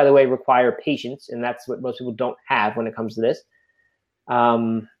 Both of which, by the way, require patience, and that's what most people don't have when it comes to this.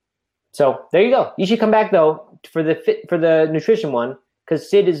 So there you go. You should come back though for the nutrition one, because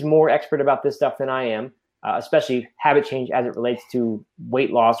Sid is more expert about this stuff than I am, especially habit change as it relates to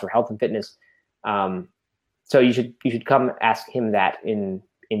weight loss or health and fitness. So you should come ask him that in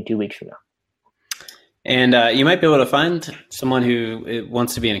 2 weeks from now. And you might be able to find someone who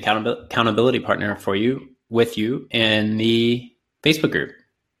wants to be an accountability partner with you in the Facebook group.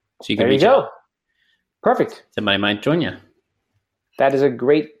 So you can reach out. Perfect. Somebody might join you. That is a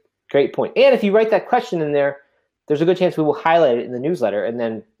great point. And if you write that question in there, there's a good chance we will highlight it in the newsletter and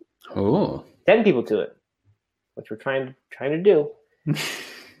then send people to it, which we're trying to do.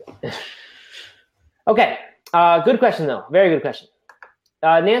 Okay. Good question though. Very good question.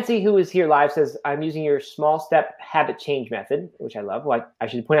 Nancy, who is here live, says, I'm using your small step habit change method, which I love. Like, I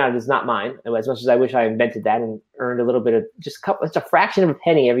should point out, it is not mine, as much as I wish I invented that and earned a little bit of it's a fraction of a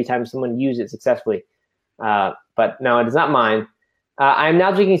penny every time someone used it successfully. But no, it is not mine. I'm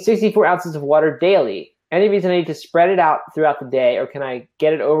now drinking 64 ounces of water daily. Any reason I need to spread it out throughout the day, or can I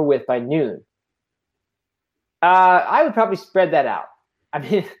get it over with by noon? I would probably spread that out. I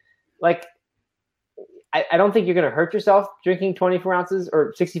mean, like, I don't think you're going to hurt yourself drinking 24 ounces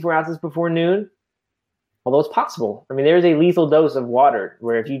or 64 ounces before noon, although it's possible. I mean, there's a lethal dose of water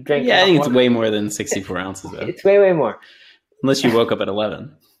where if you drink... Yeah, I think it's way more than 64 ounces, though. It's way, way more. Unless you woke up at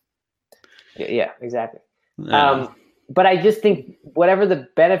 11. Yeah, exactly. But I just think whatever the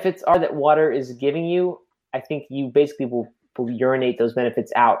benefits are that water is giving you, I think you basically will urinate those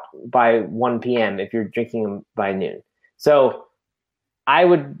benefits out by 1 p.m. if you're drinking them by noon. So I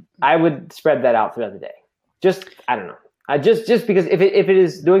would spread that out throughout the day. I don't know. Just because if it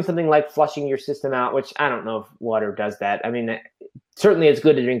is doing something like flushing your system out, which I don't know if water does that. I mean, certainly it's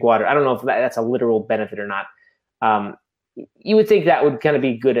good to drink water. I don't know if that's a literal benefit or not. You would think that would kind of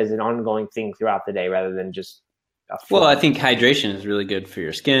be good as an ongoing thing throughout the day rather than just Well, I think hydration is really good for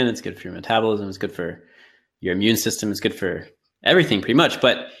your skin. It's good for your metabolism. It's good for your immune system. It's good for everything pretty much.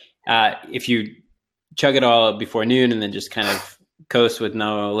 But if you chug it all before noon and then just kind of coast with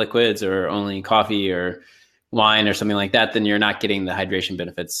no liquids or only coffee or wine or something like that, then you're not getting the hydration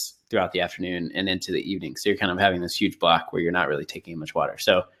benefits throughout the afternoon and into the evening. So you're kind of having this huge block where you're not really taking much water.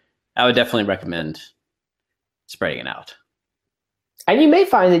 So I would definitely recommend spreading it out. And you may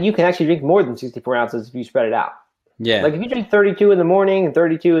find that you can actually drink more than 64 ounces if you spread it out. Yeah. Like if you drink 32 in the morning and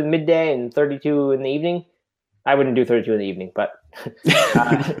 32 in midday and 32 in the evening, I wouldn't do 32 in the evening, but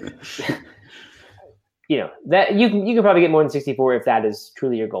that you can probably get more than 64 if that is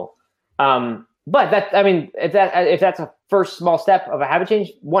truly your goal. But if that's a first small step of a habit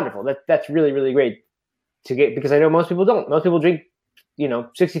change, wonderful. That's really, really great to get, because I know most people don't. Most people drink,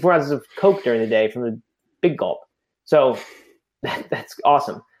 64 ounces of Coke during the day from the big gulp. So that's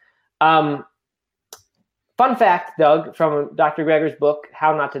awesome. Fun fact, Doug, from Dr. Greger's book,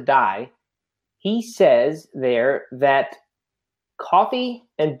 How Not to Die, he says there that coffee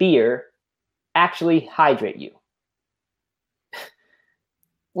and beer actually hydrate you.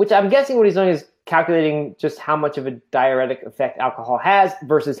 Which I'm guessing what he's doing is calculating just how much of a diuretic effect alcohol has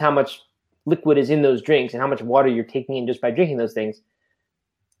versus how much liquid is in those drinks and how much water you're taking in just by drinking those things.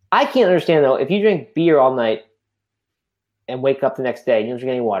 I can't understand, though, if you drink beer all night and wake up the next day and you don't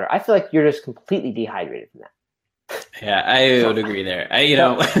drink any water, I feel like you're just completely dehydrated from that. Yeah, I would agree there.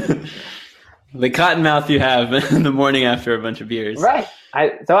 The cotton mouth you have in the morning after a bunch of beers. Right.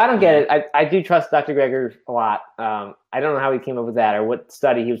 So I don't get it. I do trust Dr. Greger a lot. I don't know how he came up with that or what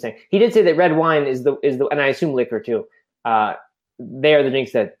study he was saying. He did say that red wine is the and I assume liquor too. They are the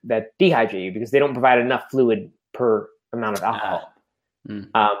drinks that dehydrate you because they don't provide enough fluid per amount of alcohol.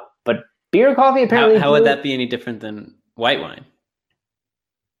 But beer and coffee apparently. How would that be any different than white wine?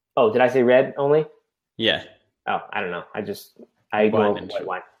 Oh, did I say red only? Yeah. Oh, I don't know. I ignore white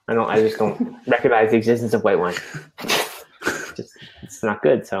wine. I just don't recognize the existence of white wine. It's not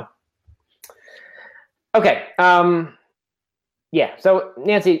good. So, okay. Yeah. So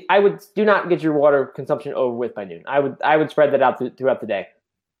Nancy, do not get your water consumption over with by noon. I would spread that out throughout the day.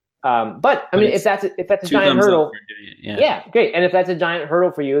 But I mean, if that's a giant hurdle, yeah, great. And if that's a giant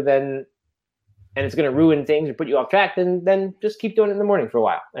hurdle for you, then, and it's going to ruin things or put you off track, then just keep doing it in the morning for a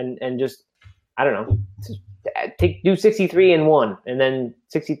while, and just, I don't know, do 63 and 1, and then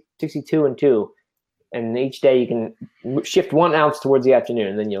 62 and 2, and each day you can shift 1 ounce towards the afternoon,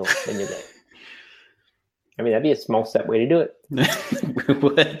 and then you'll get it. I mean, that'd be a small step way to do it.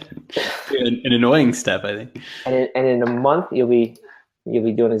 An annoying step, I think. And in a month, you'll be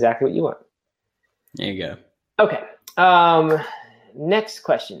doing exactly what you want. There you go. Okay. Next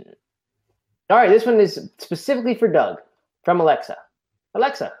question. All right, this one is specifically for Doug from Alexa.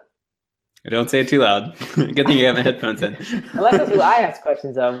 Alexa. Don't say it too loud. Good thing you have my headphones in. Alexa's who I ask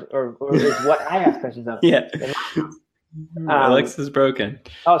questions of, or is what I ask questions of. Yeah. Alexa's broken.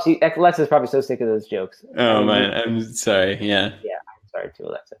 Oh, see, Alexa's probably so sick of those jokes. Oh, man. I'm sorry. Yeah. Yeah, I'm sorry too,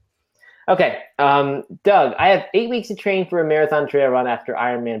 Alexa. Okay. Doug, I have 8 weeks to train for a marathon trail run after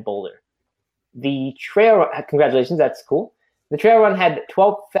Ironman Boulder. The trail, congratulations, that's cool. The trail run had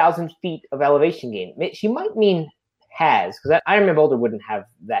 12,000 feet of elevation gain. She might mean has, because Ironman Boulder wouldn't have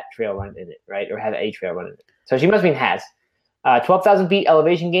that trail run in it, right? Or have a trail run in it. So she must mean has. 12,000 feet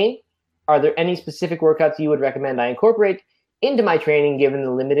elevation gain. Are there any specific workouts you would recommend I incorporate into my training given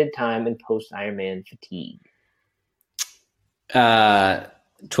the limited time and post-Ironman fatigue?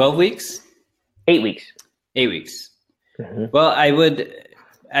 12 weeks? 8 weeks. 8 weeks. Mm-hmm. Well,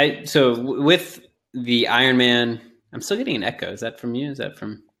 so with the Ironman, I'm still getting an echo. Is that from you? Is that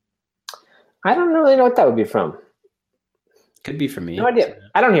from? I don't really know what that would be from. Could be from me. No idea.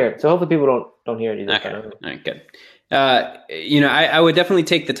 I don't hear it. So hopefully people don't hear it either. Okay. All right, good. I would definitely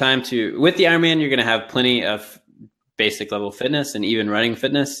take the time with the Ironman, you're going to have plenty of basic level fitness and even running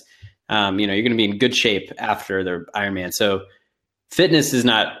fitness. You're going to be in good shape after the Ironman. So fitness is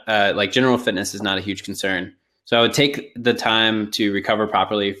not, general fitness is not a huge concern. So I would take the time to recover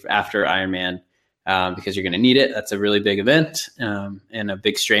properly after Ironman because you're going to need it. That's a really big event and a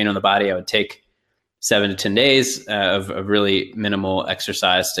big strain on the body. I would take 7 to 10 days of really minimal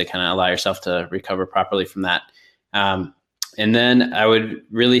exercise to kind of allow yourself to recover properly from that. And then I would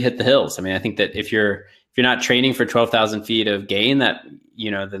really hit the hills. I mean, I think that if you're not training for 12,000 feet of gain,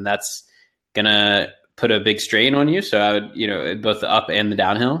 then that's gonna put a big strain on you. So I would, both the up and the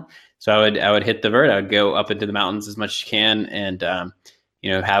downhill. So I would hit the vert. I would go up into the mountains as much as you can, and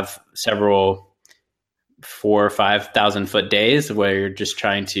have several 4,000 or 5,000 foot days where you're just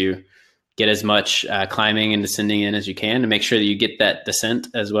trying to get as much climbing and descending in as you can to make sure that you get that descent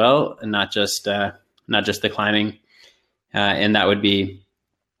as well, and not just the climbing. And that would be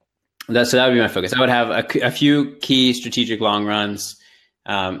that. So that would be my focus. I would have a few key strategic long runs.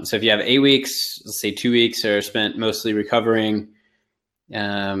 So if you have 8 weeks, let's say 2 weeks are spent mostly recovering,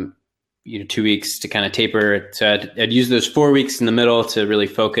 2 weeks to kind of taper. So I'd use those 4 weeks in the middle to really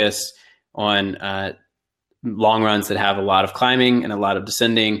focus on long runs that have a lot of climbing and a lot of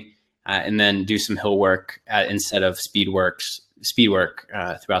descending, and then do some hill work instead of speed work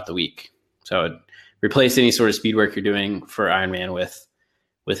throughout the week. So I would replace any sort of speed work you're doing for Ironman with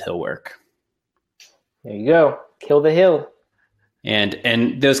hill work. There you go. Kill the hill.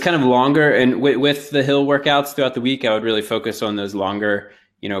 And those kind of longer, and with the hill workouts throughout the week, I would really focus on those longer,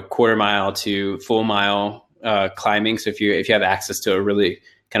 quarter mile to full mile climbing. So if you have access to a really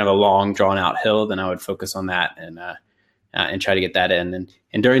kind of a long drawn out hill, then I would focus on that and try to get that in.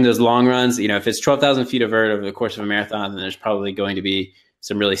 And during those long runs, if it's 12,000 feet of vert over the course of a marathon, then there's probably going to be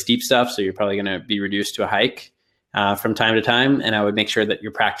some really steep stuff. So you're probably going to be reduced to a hike from time to time. And I would make sure that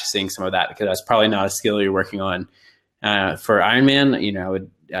you're practicing some of that, because that's probably not a skill you're working on for Ironman. I would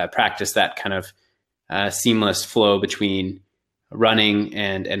practice that kind of seamless flow between running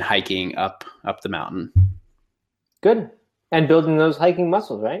and hiking up the mountain. Good. And building those hiking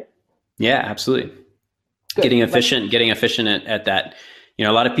muscles, right? Yeah, absolutely. Good. Getting efficient at that. You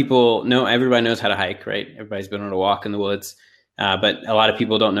know, a lot of people know, everybody knows how to hike, right? Everybody's been on a walk in the woods. But a lot of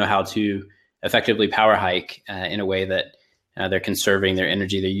people don't know how to effectively power hike in a way that they're conserving their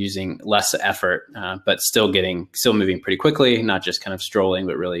energy. They're using less effort, but still moving pretty quickly, not just kind of strolling,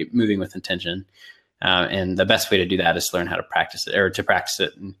 but really moving with intention. And the best way to do that is to learn how to practice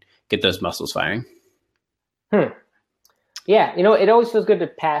it and get those muscles firing. Yeah, it always feels good to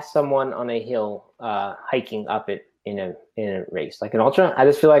pass someone on a hill hiking up it in a race, like an ultra. I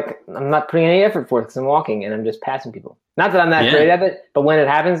just feel like I'm not putting any effort forth because I'm walking and I'm just passing people. Not that I'm that great at it, but when it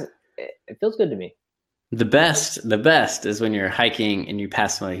happens, it feels good to me. The best is when you're hiking and you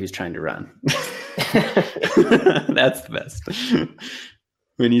pass somebody who's trying to run. That's the best.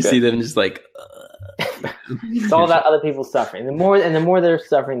 When you see them just like... It's all about other people's suffering. The more they're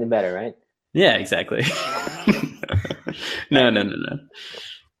suffering, the better, right? Yeah, exactly. No.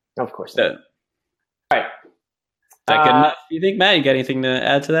 Of course. So, all right. Is that good enough? You think, Matt? You got anything to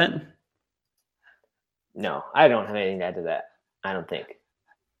add to that? No, I don't have anything to add to that. I don't think.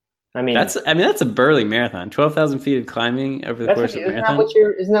 I mean, that's a burly marathon. 12,000 feet of climbing over the course of a marathon.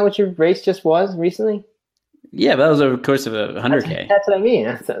 Isn't that what your race just was recently? Yeah, but that was over the course of 100K. That's what I mean.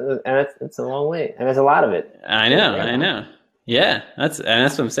 That's a long way, and there's a lot of it. I know. Yeah, that's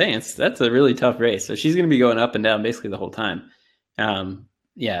what I'm saying. That's a really tough race. So she's going to be going up and down basically the whole time.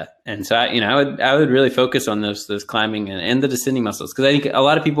 Yeah, and so I would really focus on those climbing and the descending muscles, because I think a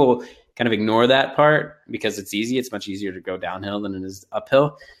lot of people kind of ignore that part because it's easy. It's much easier to go downhill than it is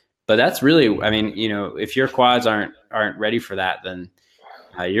uphill. But that's really, I mean, if your quads aren't ready for that, then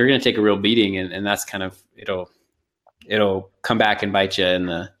you're going to take a real beating, and that's kind of it'll come back and bite you in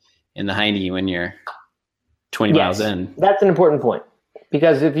the hindy when you're 20 miles in. That's an important point,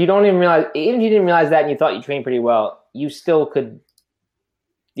 because if you don't even realize, even if you didn't realize that and you thought you trained pretty well, you still could,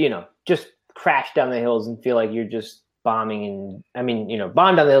 just crash down the hills and feel like you're just bombing, and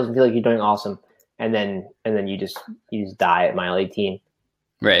bomb down the hills and feel like you're doing awesome, and then you just die at mile 18.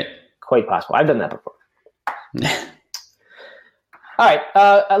 Right. Quite possible. I've done that before. All right.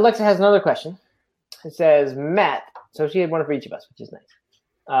 Alexa has another question. It says, Matt. So she had one for each of us, which is nice.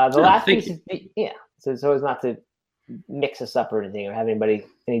 Last piece of so as not to mix us up or anything or have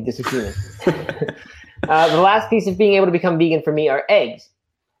any disagreement. The last piece of being able to become vegan for me are eggs.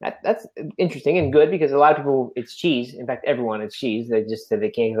 That's interesting and good, because a lot of people, it's cheese. In fact, everyone, it's cheese. They just said they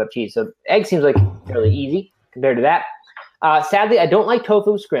can't give up cheese. So egg seems like fairly easy compared to that. Sadly, I don't like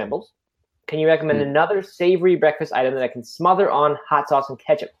tofu scrambles. Can you recommend another savory breakfast item that I can smother on hot sauce and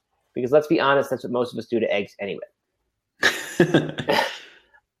ketchup? Because let's be honest, that's what most of us do to eggs anyway.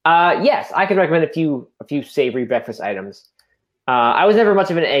 Yes, I can recommend a few savory breakfast items. I was never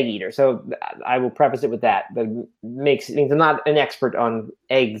much of an egg eater, so I will preface it with that. That means I'm not an expert on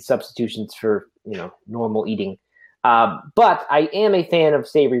egg substitutions for normal eating. But I am a fan of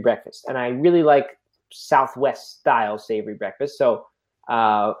savory breakfast, and I really like Southwest style savory breakfast. So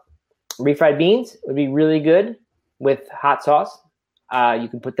refried beans would be really good with hot sauce. You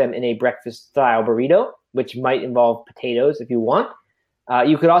can put them in a breakfast style burrito, which might involve potatoes if you want.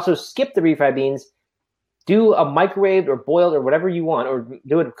 You could also skip the refried beans, do a microwaved or boiled or whatever you want, or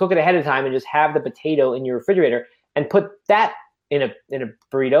cook it ahead of time and just have the potato in your refrigerator and put that in a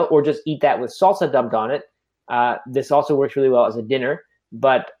burrito, or just eat that with salsa dumped on it. This also works really well as a dinner,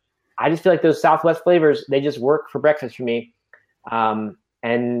 but I just feel like those Southwest flavors, they just work for breakfast for me. And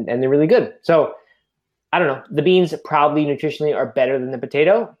they're really good. So I don't know. The beans probably nutritionally are better than the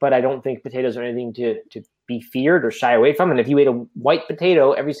potato, but I don't think potatoes are anything to be feared or shy away from. And if you ate a white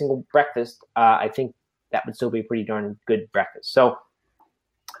potato every single breakfast, I think that would still be a pretty darn good breakfast. So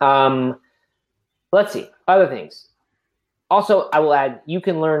let's see. Other things. Also, I will add, you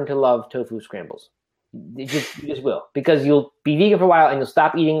can learn to love tofu scrambles. You just will, because you'll be vegan for a while and you'll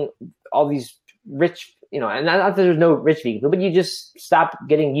stop eating all these rich, and not that there's no rich vegan food, but you just stop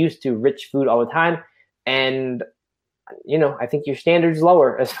getting used to rich food all the time. And, I think your standards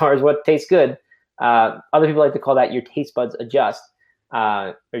lower as far as what tastes good. Other people like to call that your taste buds adjust,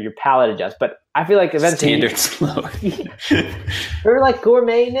 or your palate adjust. But I feel like eventually standards lower. For like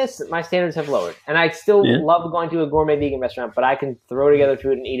gourmetness, my standards have lowered, and I still love going to a gourmet vegan restaurant. But I can throw together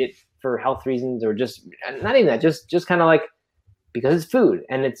food and eat it for health reasons, or just not even that, just kind of like because it's food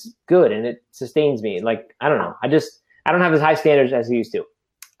and it's good and it sustains me. Like, I don't know, I don't have as high standards as I used to.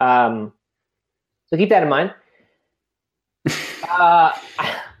 So keep that in mind.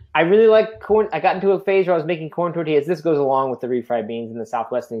 I really like corn. I got into a phase where I was making corn tortillas. This goes along with the refried beans and the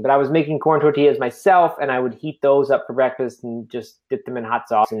Southwest thing, but I was making corn tortillas myself, and I would heat those up for breakfast and just dip them in hot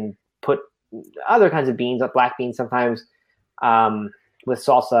sauce and put other kinds of beans, like black beans sometimes. with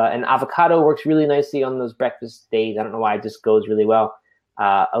salsa, and avocado works really nicely on those breakfast days. I don't know why, it just goes really well.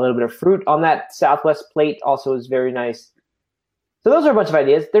 A little bit of fruit on that Southwest plate also is very nice. So those are a bunch of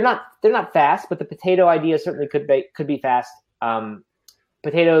ideas. They're not fast, but the potato idea certainly could be fast.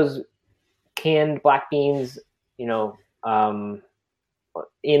 Potatoes, canned black beans, in a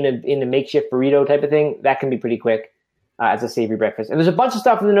makeshift burrito type of thing, that can be pretty quick as a savory breakfast. And there's a bunch of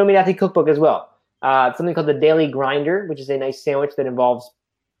stuff in the No Meat Athlete cookbook as well. Something called the Daily Grinder, which is a nice sandwich that involves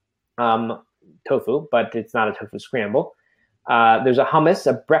tofu, but it's not a tofu scramble. There's a hummus,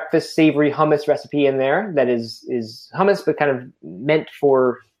 a breakfast savory hummus recipe in there that is hummus, but kind of meant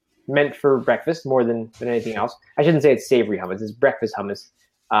for breakfast more than anything else. I shouldn't say it's savory hummus; it's breakfast hummus.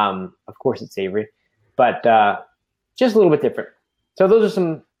 Of course, it's savory, but just a little bit different. So those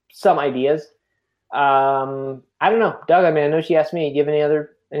are some ideas. I don't know, Doug. I know she asked me. Do you have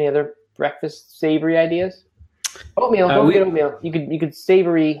any other breakfast savory ideas? Oatmeal. Don't forget oatmeal. You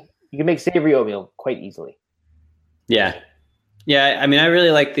could make savory oatmeal quite easily. Yeah. I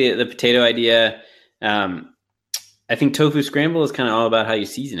really like the potato idea. I think tofu scramble is kind of all about how you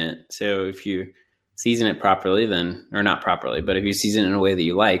season it. So if you season it properly, or not properly, but if you season it in a way that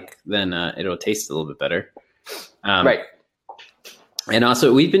you like, then it'll taste a little bit better. Right. And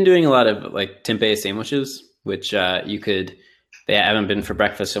also, we've been doing a lot of like tempeh sandwiches, which they haven't been for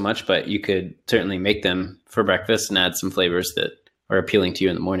breakfast so much, but you could certainly make them for breakfast and add some flavors that are appealing to you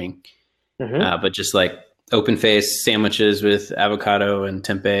in the morning. Mm-hmm. But just like open face sandwiches with avocado and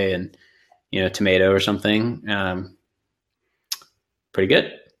tempeh and tomato or something, pretty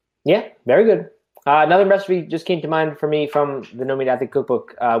good. Yeah, very good. Another recipe just came to mind for me from the No Meat Athlete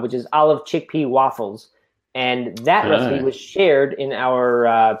cookbook, which is olive chickpea waffles, and that recipe was shared in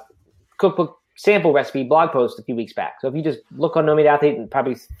our cookbook sample recipe blog post a few weeks back. So if you just look on No Meat Athlete and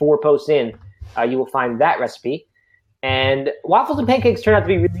probably 4 posts in, you will find that recipe. And waffles and pancakes turn out to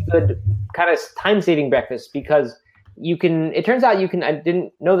be really good kind of time-saving breakfast because it turns out I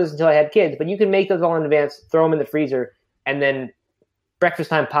didn't know this until I had kids, but you can make those all in advance, throw them in the freezer, and then breakfast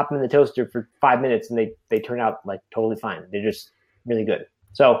time, pop them in the toaster for 5 minutes, and they turn out like totally fine. They're just really good.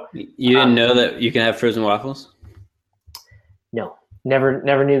 So you didn't know that you can have frozen waffles? No, never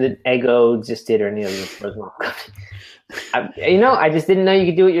knew that Eggo existed or any of those frozen waffles. I just didn't know you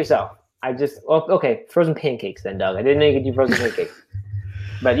could do it yourself. Frozen pancakes then, Doug. I didn't know you could do frozen pancakes,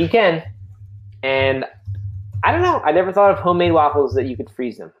 but you can. And I don't know. I never thought of homemade waffles that you could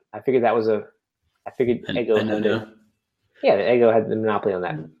freeze them. I figured Eggo. Yeah, the Eggo had the monopoly on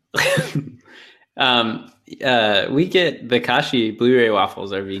that. We get the Kashi Blu-ray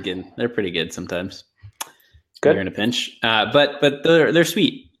waffles are vegan. They're pretty good sometimes. Good. You're in a pinch. But they're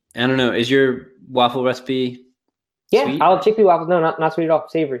sweet. I don't know. Is your waffle recipe sweet? Olive chickpea waffles. No, not sweet at all.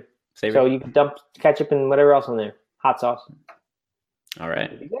 Savory. So you can dump ketchup and whatever else on there. Hot sauce. All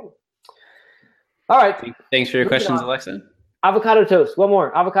right. All right. Thanks for your questions, Alexa. Avocado toast. One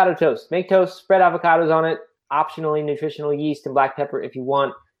more. Avocado toast. Make toast. Spread avocados on it. Optionally, nutritional yeast and black pepper if you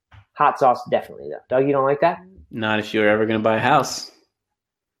want. Hot sauce, definitely, though. Doug, you don't like that? Not if you're ever going to buy a house.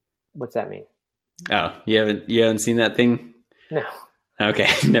 What's that mean? Oh, you haven't seen that thing? No. Okay,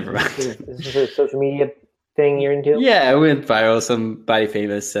 never mind. Is this a social media thing you're into? Yeah, it went viral. Somebody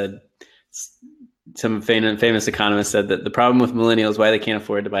famous said, some famous economist said that the problem with millennials, why they can't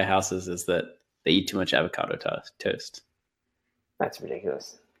afford to buy houses, is that they eat too much avocado toast. That's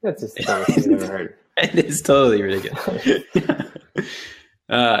ridiculous. That's just the dumbest thing I've ever heard. It is totally ridiculous.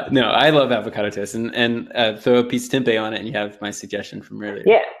 No, I love avocado toast, and throw a piece of tempeh on it, and you have my suggestion from earlier.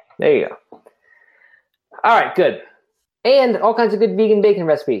 Yeah, there you go. All right, good. And all kinds of good vegan bacon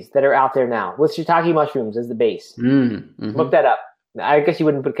recipes that are out there now with shiitake mushrooms as the base. Mm-hmm. Look that up. I guess you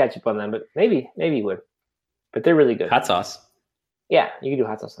wouldn't put ketchup on them, but maybe you would. But they're really good. Hot sauce. Yeah, you can do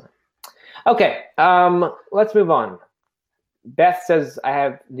hot sauce on it. Okay, let's move on. Beth says,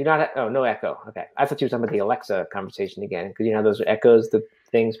 no echo. Okay. I thought she was talking about the Alexa conversation again, because those are echoes, the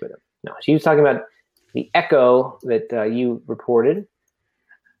things, but no, she was talking about the echo that you reported.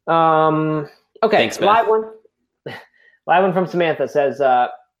 Okay. Thanks, Beth. Live one from Samantha says,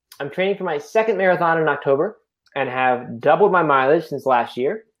 I'm training for my second marathon in October and have doubled my mileage since last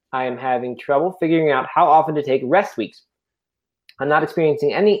year. I am having trouble figuring out how often to take rest weeks. I'm not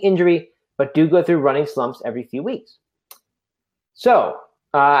experiencing any injury, but do go through running slumps every few weeks. So,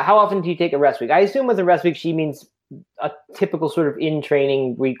 how often do you take a rest week? I assume with a rest week, she means a typical sort of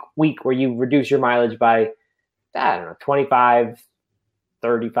in-training week where you reduce your mileage by, 25,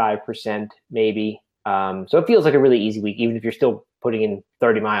 35% maybe. So it feels like a really easy week, even if you're still putting in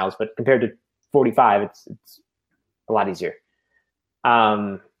 30 miles. But compared to 45, it's a lot easier.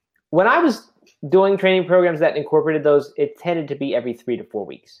 When I was doing training programs that incorporated those, it tended to be every 3 to 4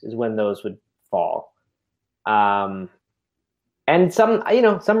 weeks is when those would fall. And some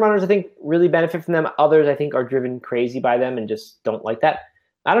runners I think really benefit from them. Others I think are driven crazy by them and just don't like that.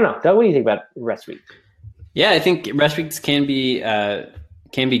 I don't know. Doug, what do you think about rest weeks? Yeah, I think rest weeks can be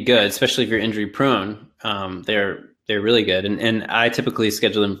good, especially if you're injury prone. They're really good, and I typically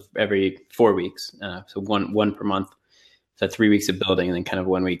schedule them every 4 weeks, so one per month. So 3 weeks of building, and then kind of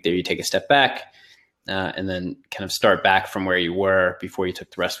 1 week there you take a step back, and then kind of start back from where you were before you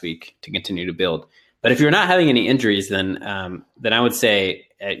took the rest week to continue to build. But if you're not having any injuries, then I would say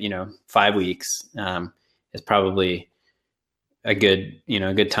 5 weeks is probably a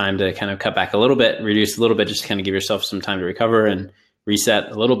good time to kind of cut back a little bit, reduce a little bit, just to kind of give yourself some time to recover and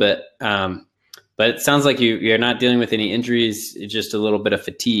reset a little bit. But it sounds like you're not dealing with any injuries, just a little bit of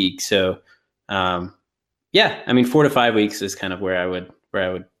fatigue. So, 4 to 5 weeks is kind of where I would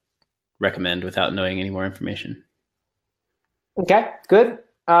recommend without knowing any more information. Okay, good.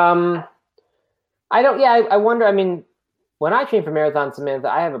 I wonder, when I train for marathon, Samantha,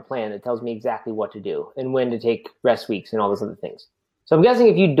 I have a plan that tells me exactly what to do and when to take rest weeks and all those other things. So I'm guessing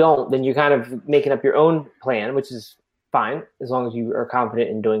if you don't, then you're kind of making up your own plan, which is fine as long as you are confident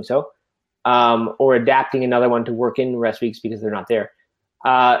in doing so, or adapting another one to work in rest weeks because they're not there.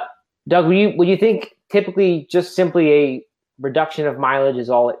 Doug, would you think typically just simply a reduction of mileage is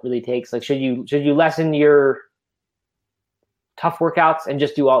all it really takes? Like, should you lessen your tough workouts and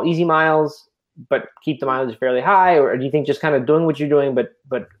just do all easy miles, but keep the mileage fairly high? Or do you think just kind of doing what you're doing, but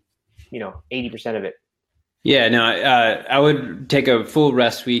 80% of it? Yeah, no, I would take a full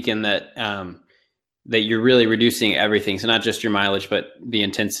rest week in that you're really reducing everything. So not just your mileage, but the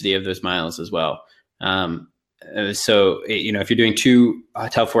intensity of those miles as well. So, if you're doing 2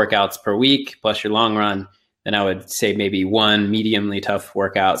 tough workouts per week plus your long run, then I would say maybe 1 mediumly tough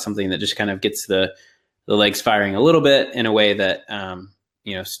workout, something that just kind of gets the legs firing a little bit in a way that,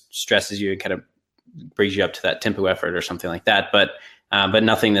 stresses you and kind of brings you up to that tempo effort or something like that. But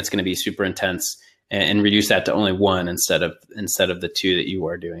nothing that's going to be super intense, and reduce that to only 1 instead of the 2 that you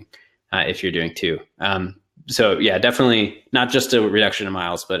are doing, if you're doing 2. So yeah, definitely not just a reduction in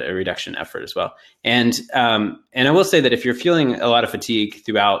miles, but a reduction in effort as well. And I will say that if you're feeling a lot of fatigue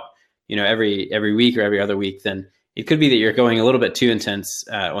throughout, every week or every other week, then it could be that you're going a little bit too intense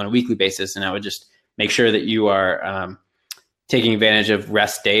on a weekly basis. And I would just make sure that you are taking advantage of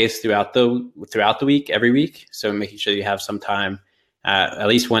rest days throughout the week, every week. So making sure you have some time, at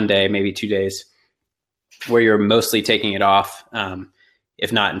least 1 day, maybe 2 days, where you're mostly taking it off,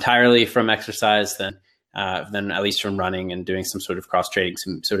 if not entirely from exercise, then at least from running and doing some sort of cross training,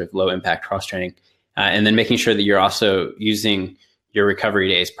 some sort of low impact cross training, and then making sure that you're also using your recovery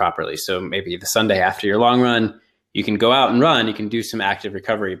days properly. So maybe the Sunday after your long run, you can go out and run, you can do some active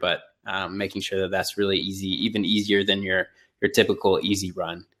recovery, but making sure that that's really easy, even easier than your typical easy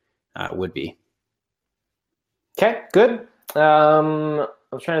run would be. Okay, good. I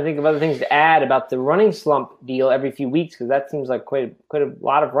was trying to think of other things to add about the running slump deal every few weeks, because that seems like quite a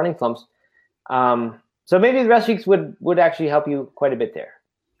lot of running slumps. So maybe the rest weeks would actually help you quite a bit there.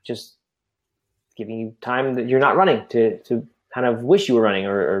 Just giving you time that you're not running to kind of wish you were running,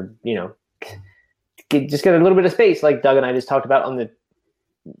 or just get a little bit of space, like Doug and I just talked about on the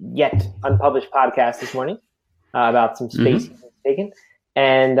yet unpublished podcast this morning about some space taken.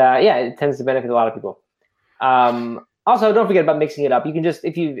 And it tends to benefit a lot of people. Also, don't forget about mixing it up. You can just,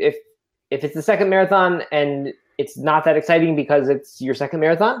 if it's the second marathon and it's not that exciting because it's your second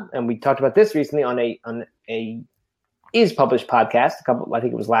marathon, and we talked about this recently on a is published podcast, I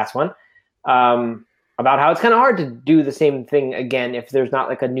think it was last one, about how it's kind of hard to do the same thing again if there's not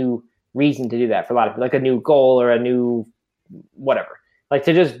like a new reason to do that for a lot of people, like a new goal or a new whatever. Like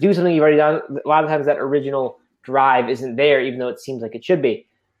to just do something you've already done, a lot of times that original drive isn't there, even though it seems like it should be.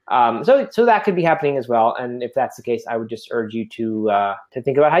 So that could be happening as well. And if that's the case, I would just urge you to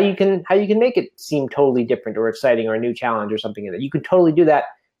think about how you can make it seem totally different or exciting or a new challenge or something like that. You could totally do that.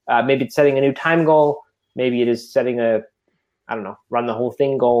 Maybe it's setting a new time goal. Maybe it is setting run the whole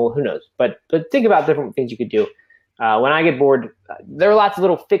thing goal. Who knows? But think about different things you could do. When I get bored, there are lots of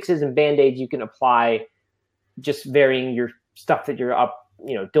little fixes and band-aids you can apply, just varying your stuff that you're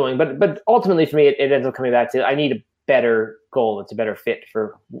doing. But ultimately for me, it ends up coming back to I need a better goal that's a better fit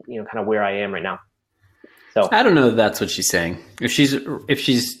for kind of where I am right now. So I don't know if that's what she's saying. If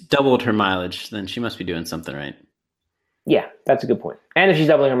she's doubled her mileage, then she must be doing something right. Yeah, that's a good point. And if she's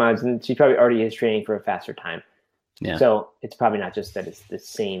doubling her mileage, then she probably already is training for a faster time. Yeah. So it's probably not just that it's the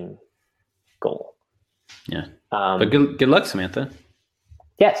same goal. Yeah. But good luck, Samantha.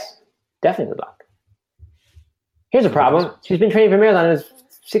 Yes, definitely good luck. Here's a problem. She's been training for marathon and is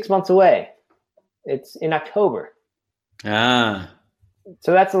 6 months away. It's in October. Ah,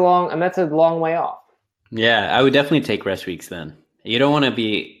 So that's a long way off. yeah. I would definitely take rest weeks then. You don't want to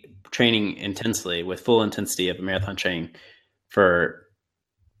be training intensely with full intensity of marathon training for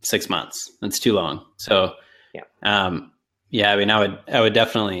 6 months. That's too long. So, yeah. I mean, I would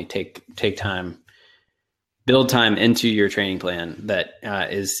definitely take time, build time into your training plan that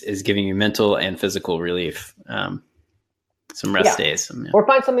is giving you mental and physical relief. Some rest days, or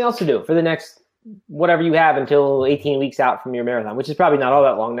find something else to do for the next whatever you have until 18 weeks out from your marathon, which is probably not all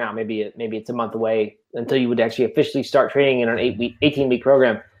that long now. Maybe it's a month away until you would actually officially start training in an 18-week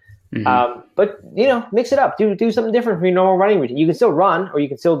program. Mm-hmm. But mix it up. Do something different from your normal running routine. You can still run, or you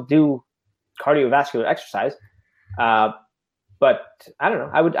can still do cardiovascular exercise. But I don't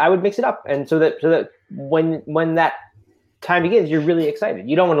know. I would mix it up, and so that when that time begins, you're really excited.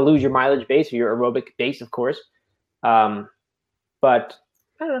 You don't want to lose your mileage base or your aerobic base, of course. But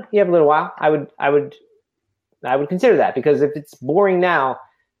I don't know. You have a little while. I would consider that, because if it's boring now,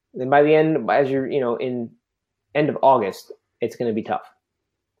 then by the end, as you're in end of August, it's going to be tough.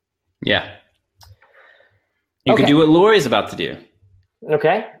 Yeah. You can do what Lori's about to do.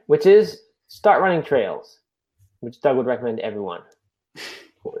 Okay, which is start running trails, which Doug would recommend to everyone, of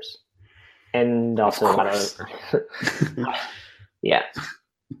course. And also, yeah.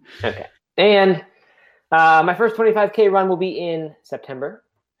 Okay. And my first 25K run will be in September.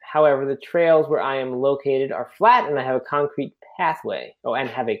 However, the trails where I am located are flat, and I have a concrete pathway.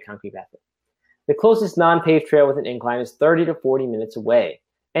 The closest non-paved trail with an incline is 30 to 40 minutes away.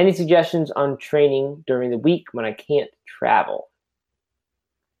 Any suggestions on training during the week when I can't travel?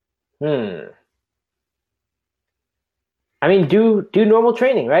 I mean, do normal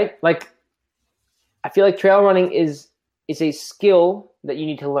training, right? Like, I feel like trail running is a skill that you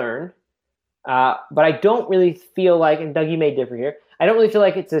need to learn. But I don't really feel like, and Doug, you may differ here, I don't really feel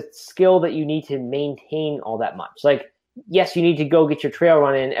like it's a skill that you need to maintain all that much. Like, yes, you need to go get your trail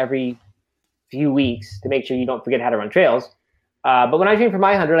run in every few weeks to make sure you don't forget how to run trails. But when I trained for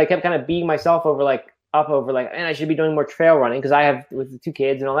my 100, I kept kind of beating myself over, and I should be doing more trail running, because I have, with the 2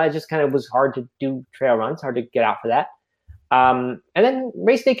 kids and all that, it just kind of was hard to do trail runs, hard to get out for that. And then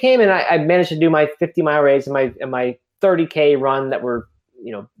race day came, and I managed to do my 50-mile race and my 30K run that were,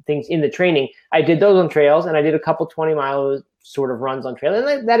 things in the training. I did those on trails, and I did a couple 20-mile sort of runs on trail,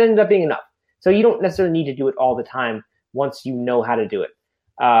 and that ended up being enough. So you don't necessarily need to do it all the time once you know how to do it.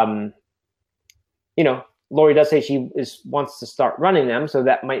 Lori does say she wants to start running them, so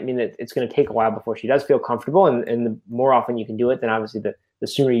that might mean that it's going to take a while before she does feel comfortable, and the more often you can do it, then obviously the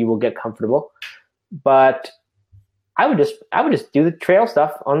sooner you will get comfortable. But I would just do the trail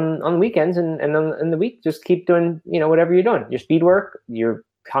stuff on weekends, and in the week just keep doing whatever you're doing, your speed work, your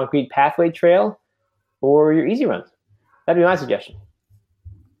concrete pathway trail, or your easy runs. That'd be my suggestion.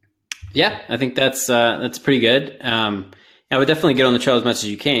 Yeah, I think that's pretty good. I would definitely get on the trail as much as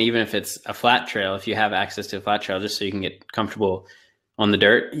you can, even if it's a flat trail, if you have access to a flat trail, just so you can get comfortable on the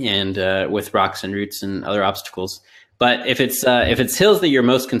dirt and with rocks and roots and other obstacles. But if it's hills that you're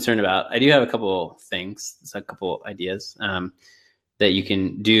most concerned about, I do have a couple things, a couple ideas that you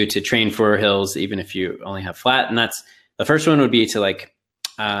can do to train for hills, even if you only have flat. And that's, the first one would be to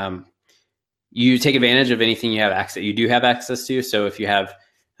you take advantage of anything you do have access to. So if you have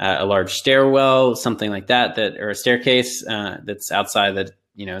a large stairwell, something like that, or a staircase that's outside that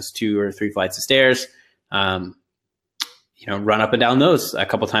is 2 or 3 flights of stairs, run up and down those a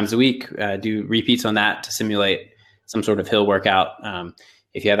couple times a week. Do repeats on that to simulate some sort of hill workout.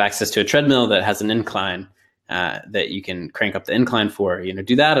 If you have access to a treadmill that has an incline that you can crank up the incline for,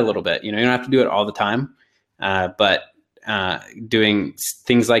 do that a little bit. You don't have to do it all the time, but doing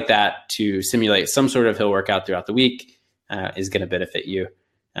things like that to simulate some sort of hill workout throughout the week is going to benefit you.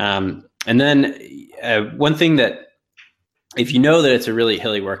 And then one thing that, if you know that it's a really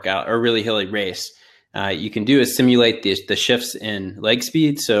hilly workout or a really hilly race, you can do is simulate the shifts in leg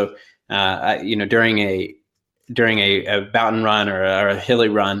speed. So, during a mountain run or a hilly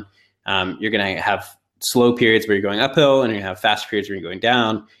run, you're going to have slow periods where you're going uphill, and you're going to have fast periods where you're going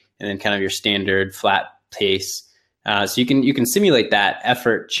down, and then kind of your standard flat pace. So you can simulate that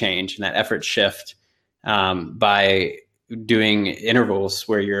effort change and that effort shift by doing intervals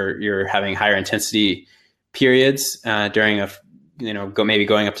where you're having higher intensity periods during maybe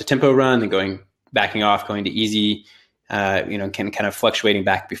going up to tempo run, then backing off, going to easy, can kind of fluctuating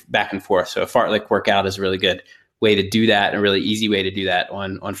back and forth. So a fartlek workout is a really good way to do that, a really easy way to do that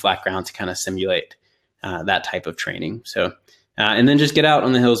on flat ground to kind of simulate that type of training. So and then just get out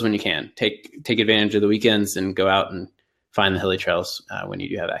on the hills when you can. Take advantage of the weekends and go out and find the hilly trails when you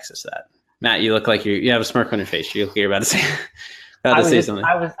do have access to that. Matt, you look like you have a smirk on your face. You look like you're about to say About to say just, something.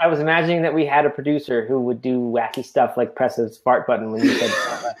 I was imagining that we had a producer who would do wacky stuff like press his fart button when you said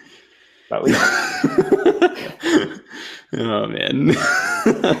but we don't. Oh man.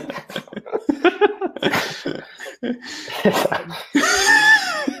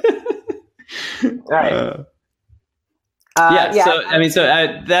 All right. So I mean,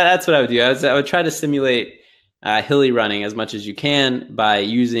 that's what I would do. I would try to simulate hilly running as much as you can by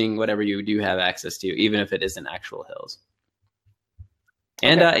using whatever you do have access to, even if it isn't actual hills.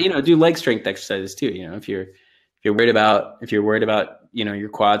 And do leg strength exercises too. If you're worried about your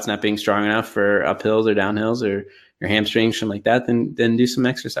quads not being strong enough for uphills or downhills or your hamstrings, something like that, then do some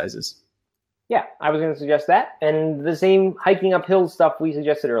exercises. Yeah, I was going to suggest that, and the same hiking uphill stuff we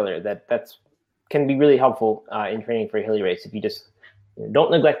suggested earlier. That's can be really helpful in training for a hilly race if you just don't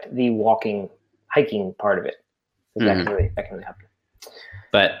neglect the hiking part of it. That can really help you.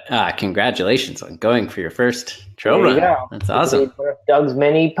 But congratulations on going for your first trail run. That's awesome. Doug's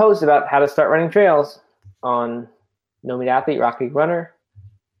many posts about how to start running trails on No Meat Athlete, Rock Creek Runner,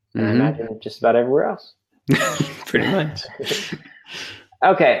 and I imagine just about everywhere else. Pretty much.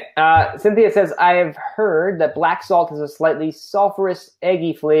 Okay. Cynthia says, I have heard that black salt is a slightly sulfurous,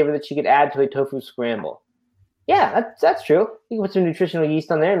 eggy flavor that she could add to a tofu scramble. Yeah, that's true. You can put some nutritional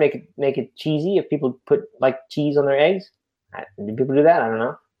yeast on there and make it cheesy. If people put like cheese on their eggs, do people do that? I don't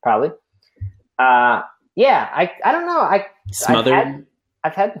know. Probably. I don't know. Smothered.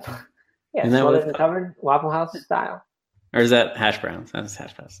 I've had smothered and covered Waffle House style. Or is that hash browns? That's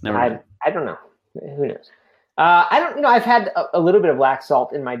hash browns. Never mind. I don't know. Who knows? I don't. I've had a little bit of black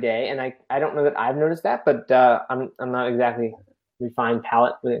salt in my day, and I don't know that I've noticed that, but I'm not exactly refined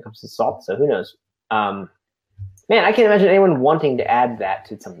palate when it comes to salt, so who knows? Man, I can't imagine anyone wanting to add that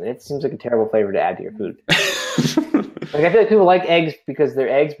to something. It seems like a terrible flavor to add to your food. Like I feel like people like eggs because they're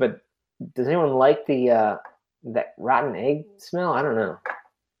eggs, but does anyone like the that rotten egg smell? I don't know.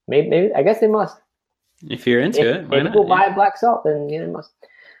 Maybe I guess they must. If you're into it, why if not? people buy black salt, then they must.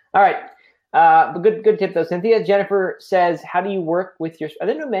 All right. But good tip though, Cynthia. Jennifer says, "How do you work with your?" Are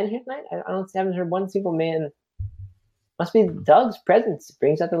there no men here tonight? Haven't heard one single man. Must be Doug's presence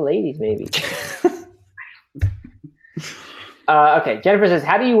brings out the ladies, maybe. Okay, Jennifer says,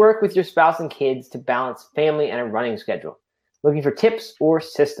 "How do you work with your spouse and kids to balance family and a running schedule? Looking for tips or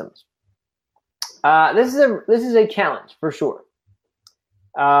systems." This is a challenge for sure.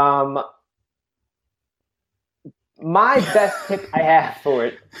 My best tip I have for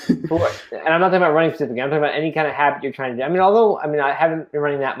it, and I'm not talking about running specifically, I'm talking about any kind of habit you're trying to do. I haven't been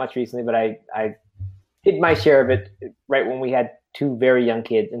running that much recently, but I did my share of it right when we had two very young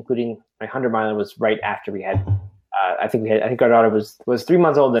kids, including my 100-miler was right after we had, I think our daughter was 3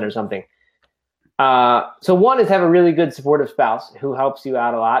 months old then or something. So one is have a really good supportive spouse who helps you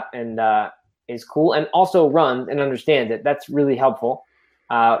out a lot and is cool and also runs and understands it. That's really helpful.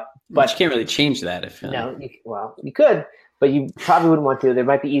 But you can't really change that if you could, but you probably wouldn't want to. There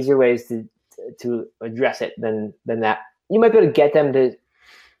might be easier ways to address it than that. You might be able to get them to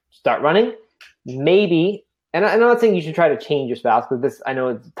start running, maybe. And I'm not saying you should try to change your spouse, because this, I know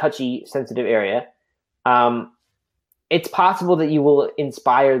it's a touchy, sensitive area. It's possible that you will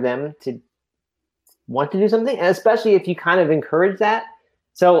inspire them to want to do something, and especially if you kind of encourage that.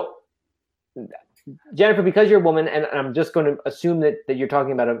 So, Jennifer, because you're a woman, and I'm just going to assume that you're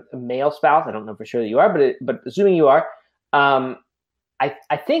talking about a male spouse. I don't know for sure that you are, but assuming you are, I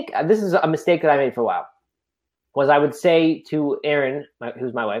think this is a mistake that I made for a while. Was I would say to Erin,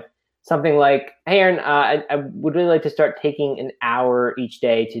 who's my wife, something like, "Hey, Erin, I would really like to start taking an hour each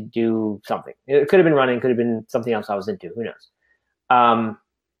day to do something." It could have been running, could have been something else I was into. Who knows?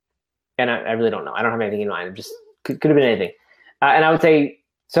 And I really don't know. I don't have anything in mind. It just could have been anything. And I would say,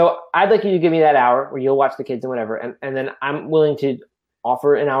 so I'd like you to give me that hour where you'll watch the kids and whatever, and then I'm willing to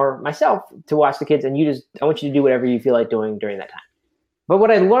offer an hour myself to watch the kids, and I want you to do whatever you feel like doing during that time. But what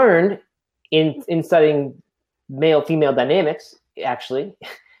I learned in studying male-female dynamics, actually,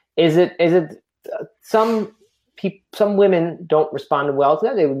 is that some women don't respond well to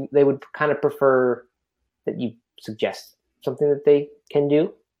that. They would kind of prefer that you suggest something that they can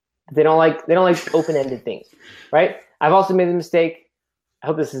do. They don't like open-ended things, right? I've also made the mistake. I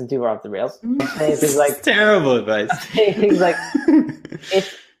hope this isn't too far off the rails. Saying things like terrible advice. Saying things like,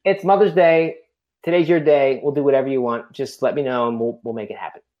 "It's Mother's Day. Today's your day. We'll do whatever you want. Just let me know, and we'll make it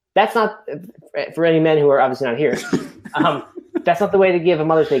happen." That's not for any men who are obviously not here. That's not the way to give a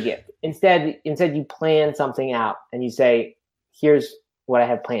Mother's Day gift. Instead, you plan something out and you say, "Here's what I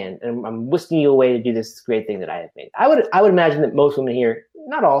have planned, and I'm whisking you away to do this great thing that I have made." I would imagine that most women here,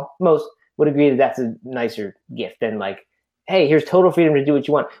 not all, most would agree that that's a nicer gift than like, "Hey, here's total freedom to do what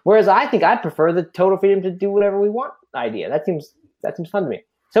you want." Whereas I think I'd prefer the total freedom to do whatever we want idea. That seems that seems fun to me.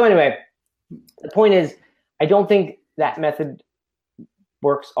 So anyway, the point is, I don't think that method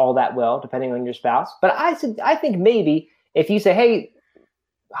works all that well, depending on your spouse. But I think maybe if you say, hey,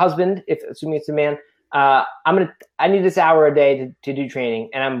 husband, if assuming it's a man, I need this hour a day to do training,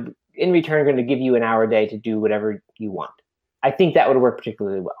 and I'm in return going to give you an hour a day to do whatever you want. I think that would work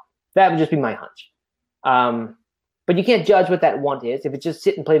particularly well. That would just be my hunch. But you can't judge what that want is. If it's just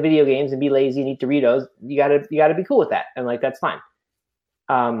sit and play video games and be lazy and eat Doritos, you gotta be cool with that, and like that's fine.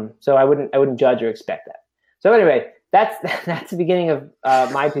 So I wouldn't judge or expect that. So anyway, that's the beginning of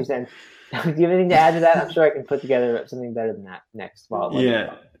my 2 cents. Do you have anything to add to that? I'm sure I can put together something better than that next.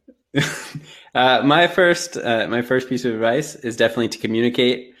 Yeah. My first piece of advice is definitely to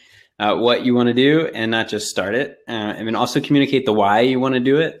communicate what you want to do and not just start it. And then also communicate the why you want to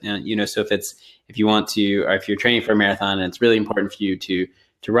do it. So if you want to, or if you're training for a marathon and it's really important for you to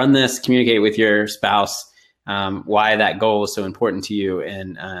run this, communicate with your spouse why that goal is so important to you,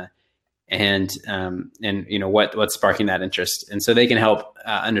 and what's sparking that interest, and so they can help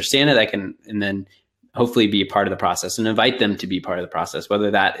understand it. And then hopefully be a part of the process and invite them to be part of the process,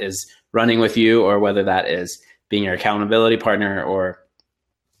 whether that is running with you or whether that is being your accountability partner or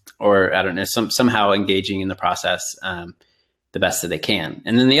I don't know, somehow engaging in the process the best that they can.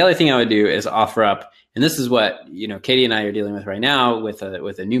 And then the other thing I would do is offer up, and this is what, Katie and I are dealing with right now with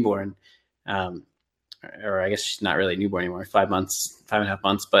a newborn, or I guess she's not really a newborn anymore, 5.5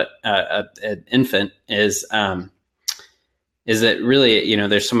 months, but an infant is that really,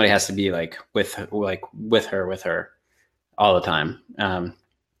 there's somebody has to be with her all the time.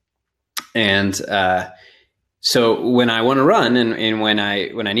 So when I want to run and when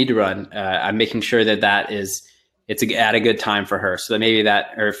I need to run, I'm making sure that it's at a good time for her. So that maybe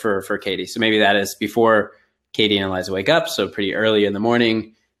that, or for Katie. So maybe that is before Katie and Eliza wake up. So pretty early in the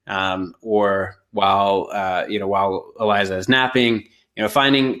morning, or while Eliza is napping,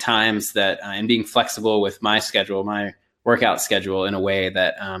 finding times that and being flexible with my schedule, my workout schedule, in a way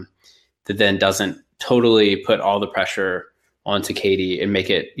that then doesn't totally put all the pressure onto Katie and make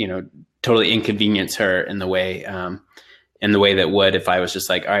it, totally inconvenience her in the way that would if I was just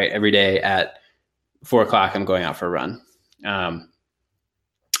like, all right, every day at 4:00 I'm going out for a run.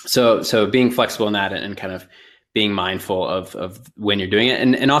 So being flexible in that and kind of being mindful of when you're doing it.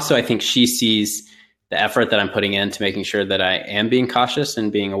 And also I think she sees the effort that I'm putting into making sure that I am being cautious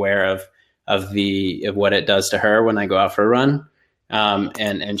and being aware of what it does to her when I go out for a run.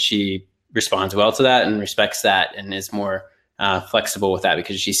 And she responds well to that and respects that and is more flexible with that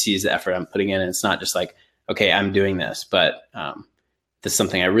because she sees the effort I'm putting in. And it's not just like, okay, I'm doing this, but this is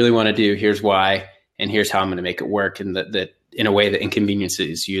something I really want to do. Here's why, and here's how I'm going to make it work. And that in a way that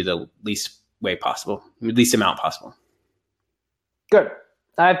inconveniences you the least amount possible. Good.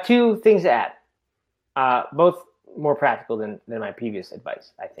 I have 2 things to add, both more practical than my previous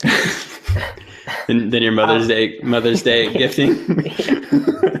advice, I think. than your Mother's Day gifting.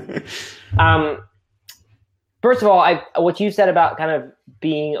 First of all, what you said about kind of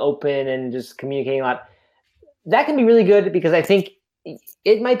being open and just communicating a lot, that can be really good because I think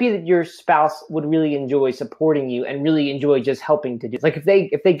it might be that your spouse would really enjoy supporting you and really enjoy just helping to do. Like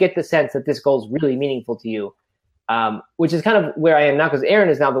if they get the sense that this goal is really meaningful to you, which is kind of where I am now, because Erin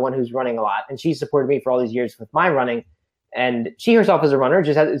is now the one who's running a lot, and she's supported me for all these years with my running, and she herself is a runner.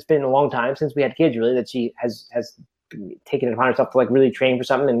 It's been a long time since we had kids, really, that she has taken it upon herself to really train for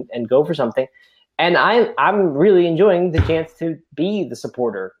something and go for something. And I'm really enjoying the chance to be the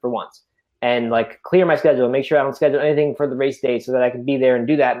supporter for once and clear my schedule and make sure I don't schedule anything for the race day so that I can be there and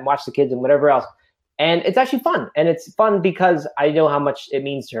do that and watch the kids and whatever else. And it's actually fun. And it's fun because I know how much it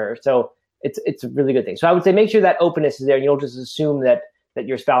means to her. So it's a really good thing. So I would say make sure that openness is there. You don't just assume that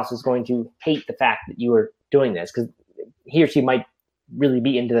your spouse is going to hate the fact that you are doing this, because he or she might really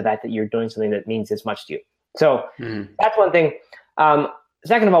be into the fact that you're doing something that means this much to you. So that's one thing.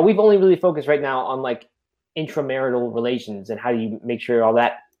 Second of all, we've only really focused right now on intramarital relations and how do you make sure all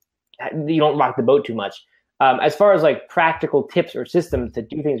that you don't rock the boat too much. As far as practical tips or systems to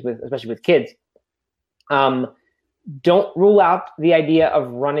do things with, especially with kids, don't rule out the idea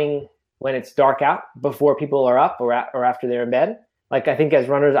of running when it's dark out before people are up or after they're in bed. I think as a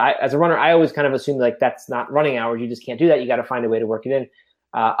runner, I always kind of assume that's not running hours. You just can't do that. You got to find a way to work it in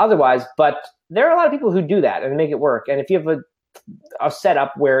otherwise. But there are a lot of people who do that and make it work. And if you have a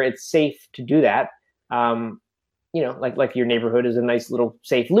setup where it's safe to do that, like your neighborhood is a nice little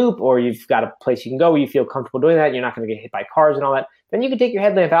safe loop, or you've got a place you can go where you feel comfortable doing that, you're not going to get hit by cars and all that, then you can take your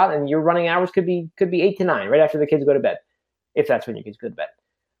headlamp out and your running hours could be 8 to 9 right after the kids go to bed, if that's when your kids go to bed.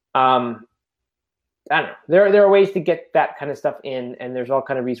 I don't know. There are ways to get that kind of stuff in, and there's all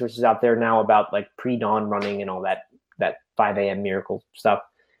kind of resources out there now about pre-dawn running and all that 5 a.m. miracle stuff.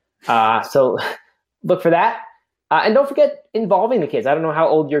 So look for that. And don't forget involving the kids. I don't know how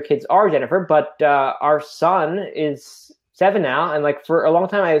old your kids are, Jennifer, but our son is 7 now. And like for a long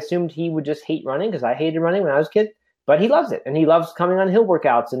time, I assumed he would just hate running because I hated running when I was a kid. But he loves it. And he loves coming on hill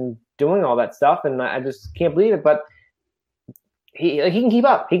workouts and doing all that stuff. And I just can't believe it. But he can keep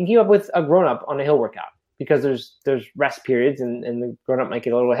up. He can keep up with a grown-up on a hill workout because there's rest periods and the grown-up might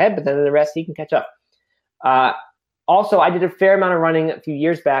get a little ahead, but then in the rest he can catch up. Also, I did a fair amount of running a few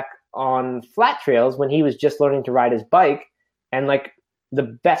years back on flat trails when he was just learning to ride his bike. And like the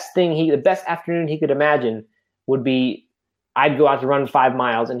best afternoon he could imagine would be I'd go out to run 5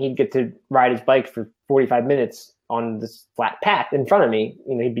 miles and he'd get to ride his bike for 45 minutes on this flat path in front of me.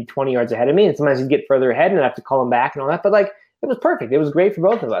 You know, he'd be 20 yards ahead of me and sometimes he'd get further ahead and I'd have to call him back and all that. But like, it was perfect. It was great for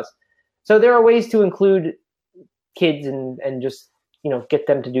both of us. So there are ways to include kids and just, you know, get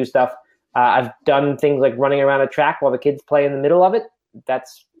them to do stuff. I've done things like running around a track while the kids play in the middle of it.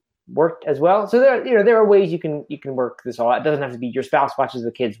 That's worked as well. So there are ways you can work this all out. It doesn't have to be your spouse watches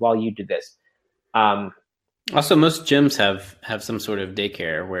the kids while you do this. Also, most gyms have some sort of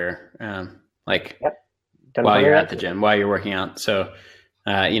daycare where, while you're at the gym, while you're working out. So,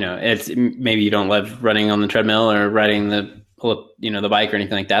 it's maybe you don't love running on the treadmill or riding the bike or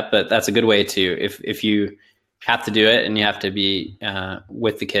anything like that, but that's a good way to, if you have to do it and you have to be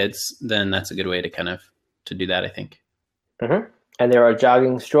with the kids, then that's a good way to do that, I think. Mm-hmm. And there are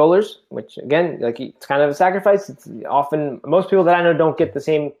jogging strollers, which again, like it's kind of a sacrifice. It's often, most people that I know don't get the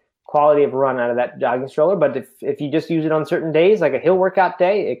same quality of run out of that jogging stroller, but if you just use it on certain days, like a hill workout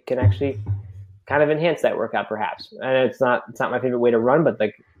day, it can actually kind of enhance that workout perhaps. And it's not my favorite way to run, but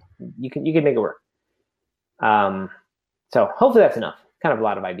like you can make it work. So hopefully that's enough. Kind of a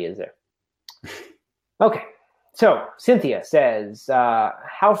lot of ideas there. Okay. So Cynthia says,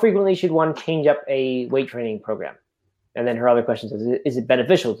 how frequently should one change up a weight training program? And then her other question says, is it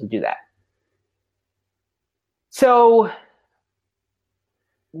beneficial to do that? So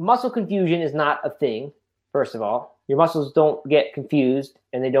muscle confusion is not a thing, first of all. Your muscles don't get confused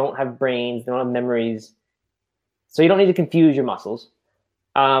and they don't have brains, they don't have memories. So you don't need to confuse your muscles.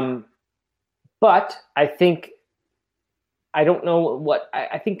 But I think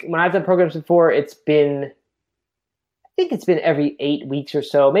when I've done programs before, it's been every 8 weeks or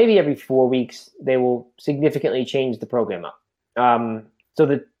so, maybe every 4 weeks, they will significantly change the program up. So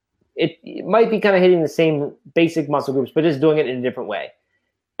that it might be kind of hitting the same basic muscle groups, but just doing it in a different way.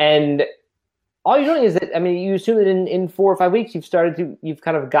 And all you're doing is that, I mean, you assume that in 4 or 5 weeks, you've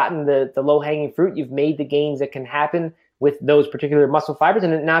kind of gotten the low hanging fruit. You've made the gains that can happen with those particular muscle fibers.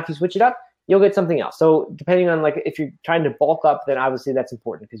 And now if you switch it up, you'll get something else. So depending on like, if you're trying to bulk up, then obviously that's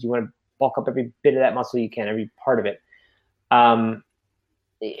important because you want to bulk up every bit of that muscle you can, every part of it.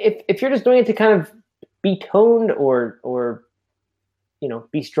 If you're just doing it to kind of be toned or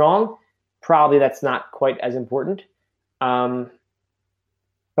be strong, probably that's not quite as important.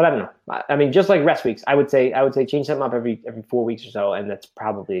 But I don't know. I mean, just like rest weeks, I would say change something up every 4 weeks or so, and that's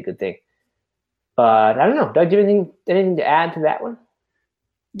probably a good thing. But I don't know. Doug, do you have anything to add to that one?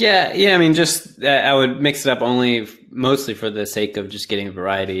 Yeah. I mean, just I would mix it up mostly for the sake of just getting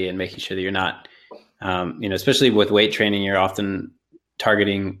variety and making sure that you're not, especially with weight training, you're often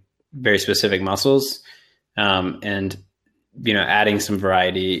targeting very specific muscles, and adding some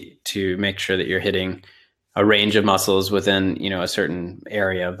variety to make sure that you're hitting a range of muscles within, a certain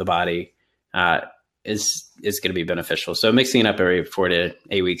area of the body, is going to be beneficial. So mixing it up every 4 to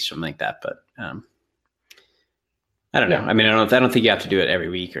 8 weeks, something like that. But I don't know. I mean, I don't think you have to do it every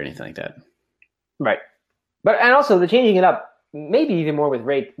week or anything like that. Right. And also the changing it up, maybe even more with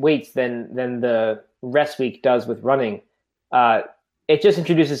weights than the rest week does with running. It just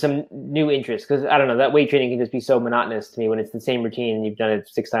introduces some new interest because I don't know, that weight training can just be so monotonous to me when it's the same routine and you've done it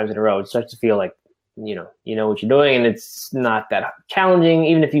 6 times in a row. It starts to feel like, you know what you're doing and it's not that challenging,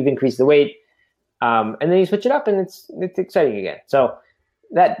 even if you've increased the weight. And then you switch it up and it's exciting again. So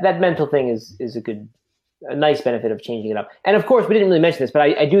that mental thing is a nice benefit of changing it up. And of course, we didn't really mention this, but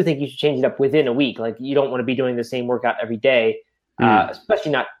I do think you should change it up within a week. Like you don't want to be doing the same workout every day,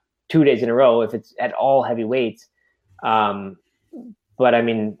 especially not 2 days in a row if it's at all heavy weights. But I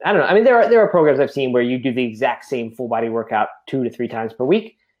mean, I don't know. I mean, there are programs I've seen where you do the exact same full body workout 2 to 3 times per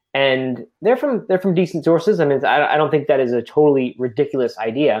week, and they're from decent sources. I mean, I don't think that is a totally ridiculous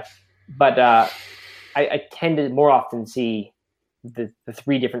idea, but I tend to more often see the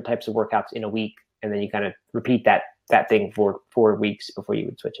 3 different types of workouts in a week, and then you kind of repeat that thing for 4 weeks before you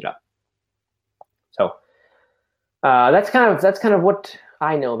would switch it up. So that's kind of what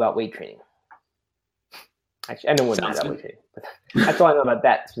I know about weight training. Actually, I know more than that about weight training, but that's all I know about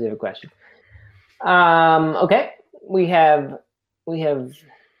that specific question. Okay, we have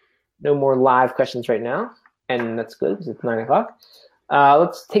no more live questions right now, and that's good because it's 9:00.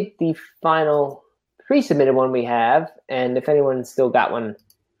 Let's take the final pre-submitted one we have, and if anyone's still got one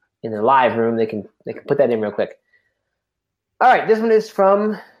in the live room, they can put that in real quick. All right, this one is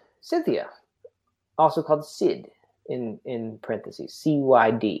from Cynthia, also called Sid in parentheses,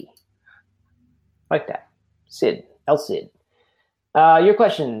 CYD, like that. Sid, El Cid. Your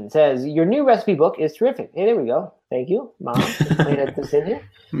question says, your new recipe book is terrific. Hey, there we go. Thank you, Mom. Put this in here.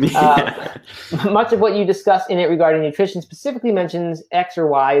 Much of what you discuss in it regarding nutrition specifically mentions X or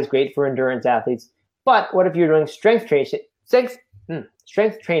Y is great for endurance athletes. But what if you're doing strength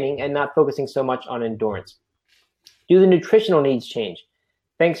training and not focusing so much on endurance? Do the nutritional needs change?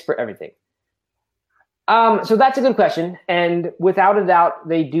 Thanks for everything. So that's a good question. And without a doubt,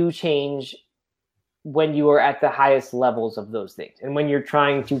 they do change when you are at the highest levels of those things. And when you're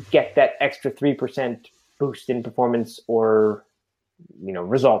trying to get that extra 3% boost in performance or,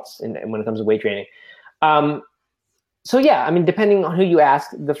 results when it comes to weight training. So yeah, I mean, depending on who you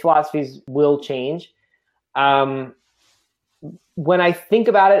ask, the philosophies will change. When I think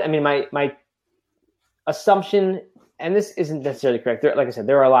about it, I mean, my assumption, and this isn't necessarily correct. Like I said,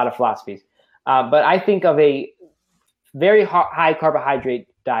 there are a lot of philosophies, but I think of a very high carbohydrate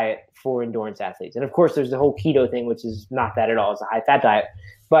diet for endurance athletes. And of course, there's the whole keto thing, which is not that at all. It's a high fat diet.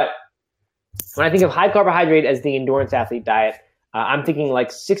 But when I think of high carbohydrate as the endurance athlete diet, I'm thinking like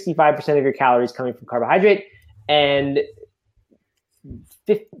 65% of your calories coming from carbohydrate and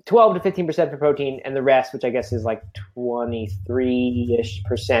 12 to 15% for protein, and the rest, which I guess is like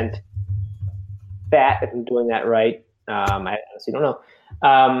 23-ish% fat, if I'm doing that right. I honestly don't know.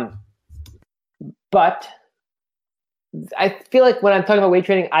 But I feel like when I'm talking about weight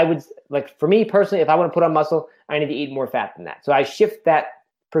training, I would, like, for me personally, if I want to put on muscle, I need to eat more fat than that. So I shift that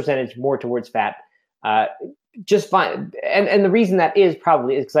percentage more towards fat. Just fine. And the reason that is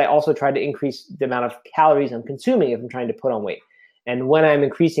probably is because I also try to increase the amount of calories I'm consuming if I'm trying to put on weight. And when I'm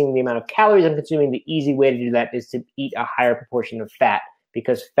increasing the amount of calories I'm consuming, the easy way to do that is to eat a higher proportion of fat,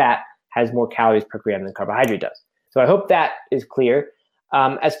 because fat has more calories per gram than carbohydrate does. So I hope that is clear.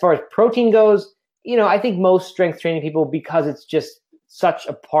 As far as protein goes, I think most strength training people, because it's just such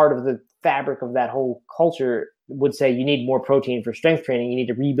a part of the fabric of that whole culture, would say you need more protein for strength training. You need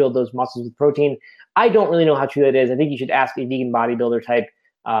to rebuild those muscles with protein. I don't really know how true that is. I think you should ask a vegan bodybuilder type,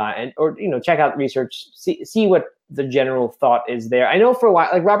 or check out research, see what the general thought is there. I know for a while,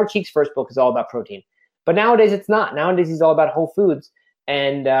 like Robert Cheek's first book is all about protein, but nowadays it's not. Nowadays he's all about whole foods,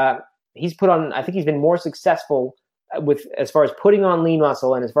 and he's put on. I think he's been more successful with as far as putting on lean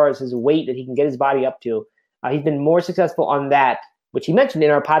muscle and as far as his weight that he can get his body up to. He's been more successful on that, which he mentioned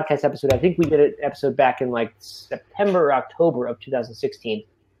in our podcast episode. I think we did an episode back in like September or October of 2016.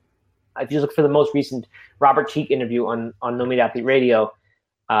 If you look for the most recent Robert Cheek interview on No Meat Athlete Radio,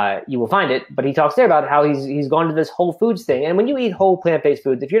 you will find it. But he talks there about how he's gone to this whole foods thing. And when you eat whole plant-based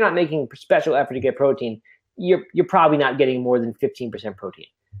foods, if you're not making special effort to get protein, you're probably not getting more than 15% protein.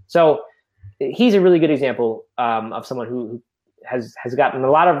 So he's a really good example of someone who has gotten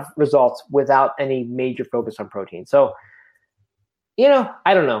a lot of results without any major focus on protein. So,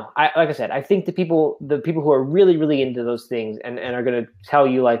 I don't know. Like I said, I think the people who are really, really into those things and are going to tell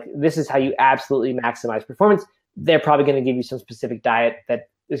you, like, this is how you absolutely maximize performance, they're probably going to give you some specific diet that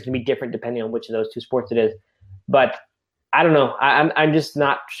is going to be different depending on which of those two sports it is. But I don't know. I'm just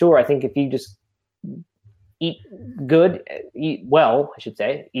not sure. I think if you just eat good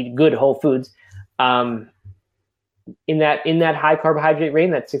whole foods, in that high carbohydrate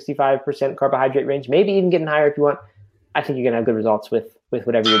range, that 65% carbohydrate range, maybe even getting higher if you want, I think you're going to have good results with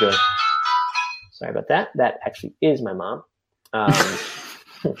whatever you're doing. Sorry about that. That actually is my mom.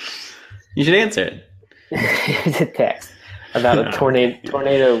 You should answer it. It's a text about a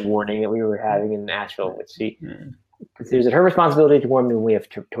tornado warning that we were having in Nashville, which she considers it her responsibility to warn me when we have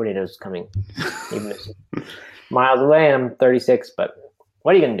tornadoes coming, even if it's miles away and I'm 36, but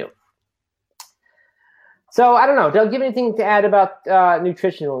what are you going to do? So I don't know. Doug, give anything to add about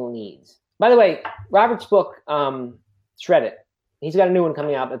nutritional needs? By the way, Robert's book, Shred It. He's got a new one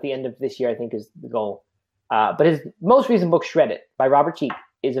coming out at the end of this year, I think is the goal. But his most recent book, Shred It, by Robert Cheek,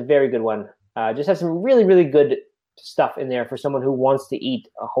 is a very good one. Just has some really, really good stuff in there for someone who wants to eat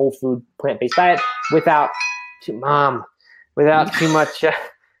a whole food plant-based diet without too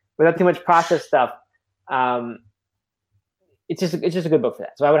much processed stuff. It's just a good book for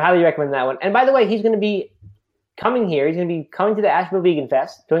that. So I would highly recommend that one. And by the way, he's going to be coming here. He's going to be coming to the Asheville Vegan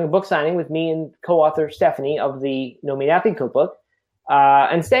Fest, doing a book signing with me and co-author Stephanie of the No Meat Athlete Cookbook,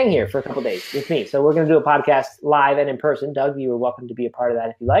 and staying here for a couple of days with me. So we're going to do a podcast live and in person. Doug, you are welcome to be a part of that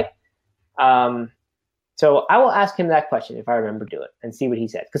if you like. So So I will ask him that question if I remember to do it and see what he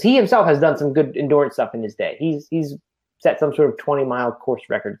says. Because he himself has done some good endurance stuff in his day. He's set some sort of 20-mile course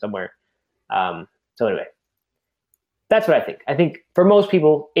record somewhere. So anyway, that's what I think. I think for most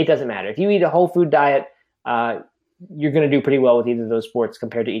people, it doesn't matter. If you eat a whole food diet, you're going to do pretty well with either of those sports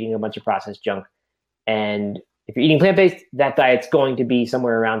compared to eating a bunch of processed junk. And if you're eating plant-based, that diet's going to be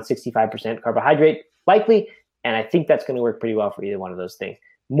somewhere around 65% carbohydrate, likely. And I think that's going to work pretty well for either one of those things.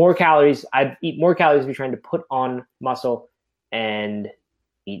 More calories. I'd eat more calories if you're trying to put on muscle, and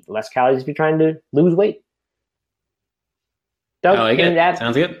eat less calories if you're trying to lose weight. Doug, anything to add?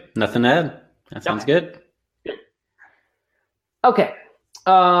 Sounds good. Nothing to add. That sounds good. Okay.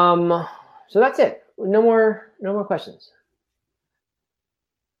 So that's it. No more questions.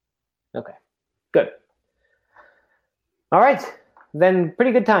 Okay. Good. All right. Then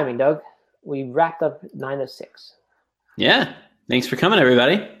pretty good timing, Doug. We wrapped up 9:06. Yeah. Thanks for coming,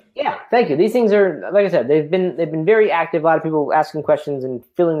 everybody. Yeah, thank you. These things are, like I said, they've been very active. A lot of people asking questions and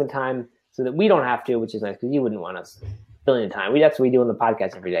filling the time so that we don't have to, which is nice because you wouldn't want us filling the time. That's what we do on the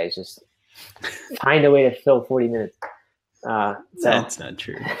podcast every day. Is just find a way to fill 40 minutes. That's not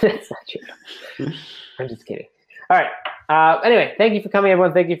true. That's not true. I'm just kidding. All right. Anyway, thank you for coming,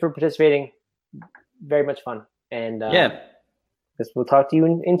 everyone. Thank you for participating. Very much fun. And yeah, guess we'll talk to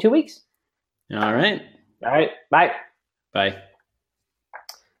you in 2 weeks. All right. All right. Bye. Bye.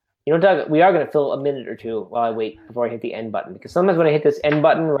 You know, Doug, we are going to fill a minute or two while I wait before I hit the end button, because sometimes when I hit this end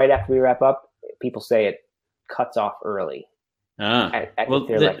button right after we wrap up, people say it cuts off early. Well,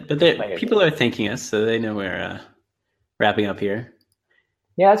 people are thanking us, so they know we're wrapping up here.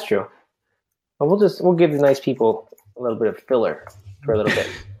 Yeah, that's true. Well, we'll give the nice people a little bit of filler for a little bit.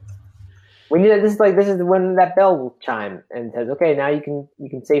 We need this is when that bell will chime and says, "Okay, now you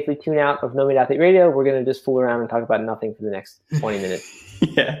can safely tune out of No Meat Athlete Radio. We're going to just fool around and talk about nothing for the next 20 minutes."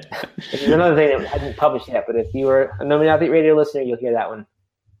 Yeah. This is another thing that hasn't published yet, but if you were a No Meat Athlete Radio listener, you'll hear that one.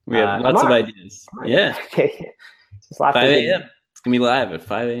 We have lots of ideas. Yeah. Okay. 5 a.m. It's going to be live at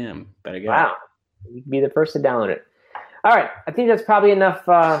 5 a.m. Better go. Wow. You can be the first to download it. All right. I think that's probably enough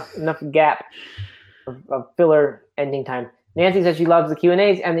gap of filler ending time. Nancy says she loves the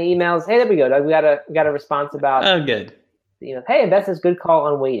Q&As and the emails. Hey, there we go, Doug. We got a response about. Oh, good. Hey, Beth says good call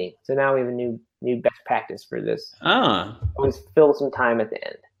on waiting. So now we have a new best practice for this. Always fill some time at the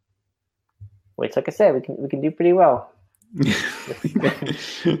end. Which, like I said, we can do pretty well. We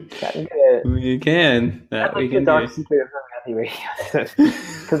can. That's like the dark secret of No Meat Athlete Radio.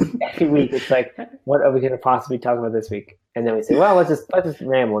 Because every week it's like, what are we going to possibly talk about this week? And then we say, well, let's just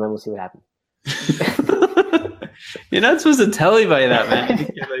ramble and then we'll see what happens. You're not supposed to tell anybody that, man.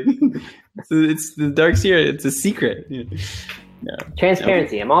 It's the dark secret. It's a secret. No.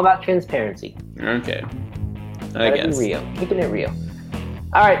 Transparency. I'm all about transparency. Okay. I guess. Be real. Keeping it real.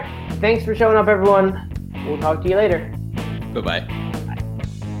 All right. Thanks for showing up, everyone. We'll talk to you later. Bye-bye.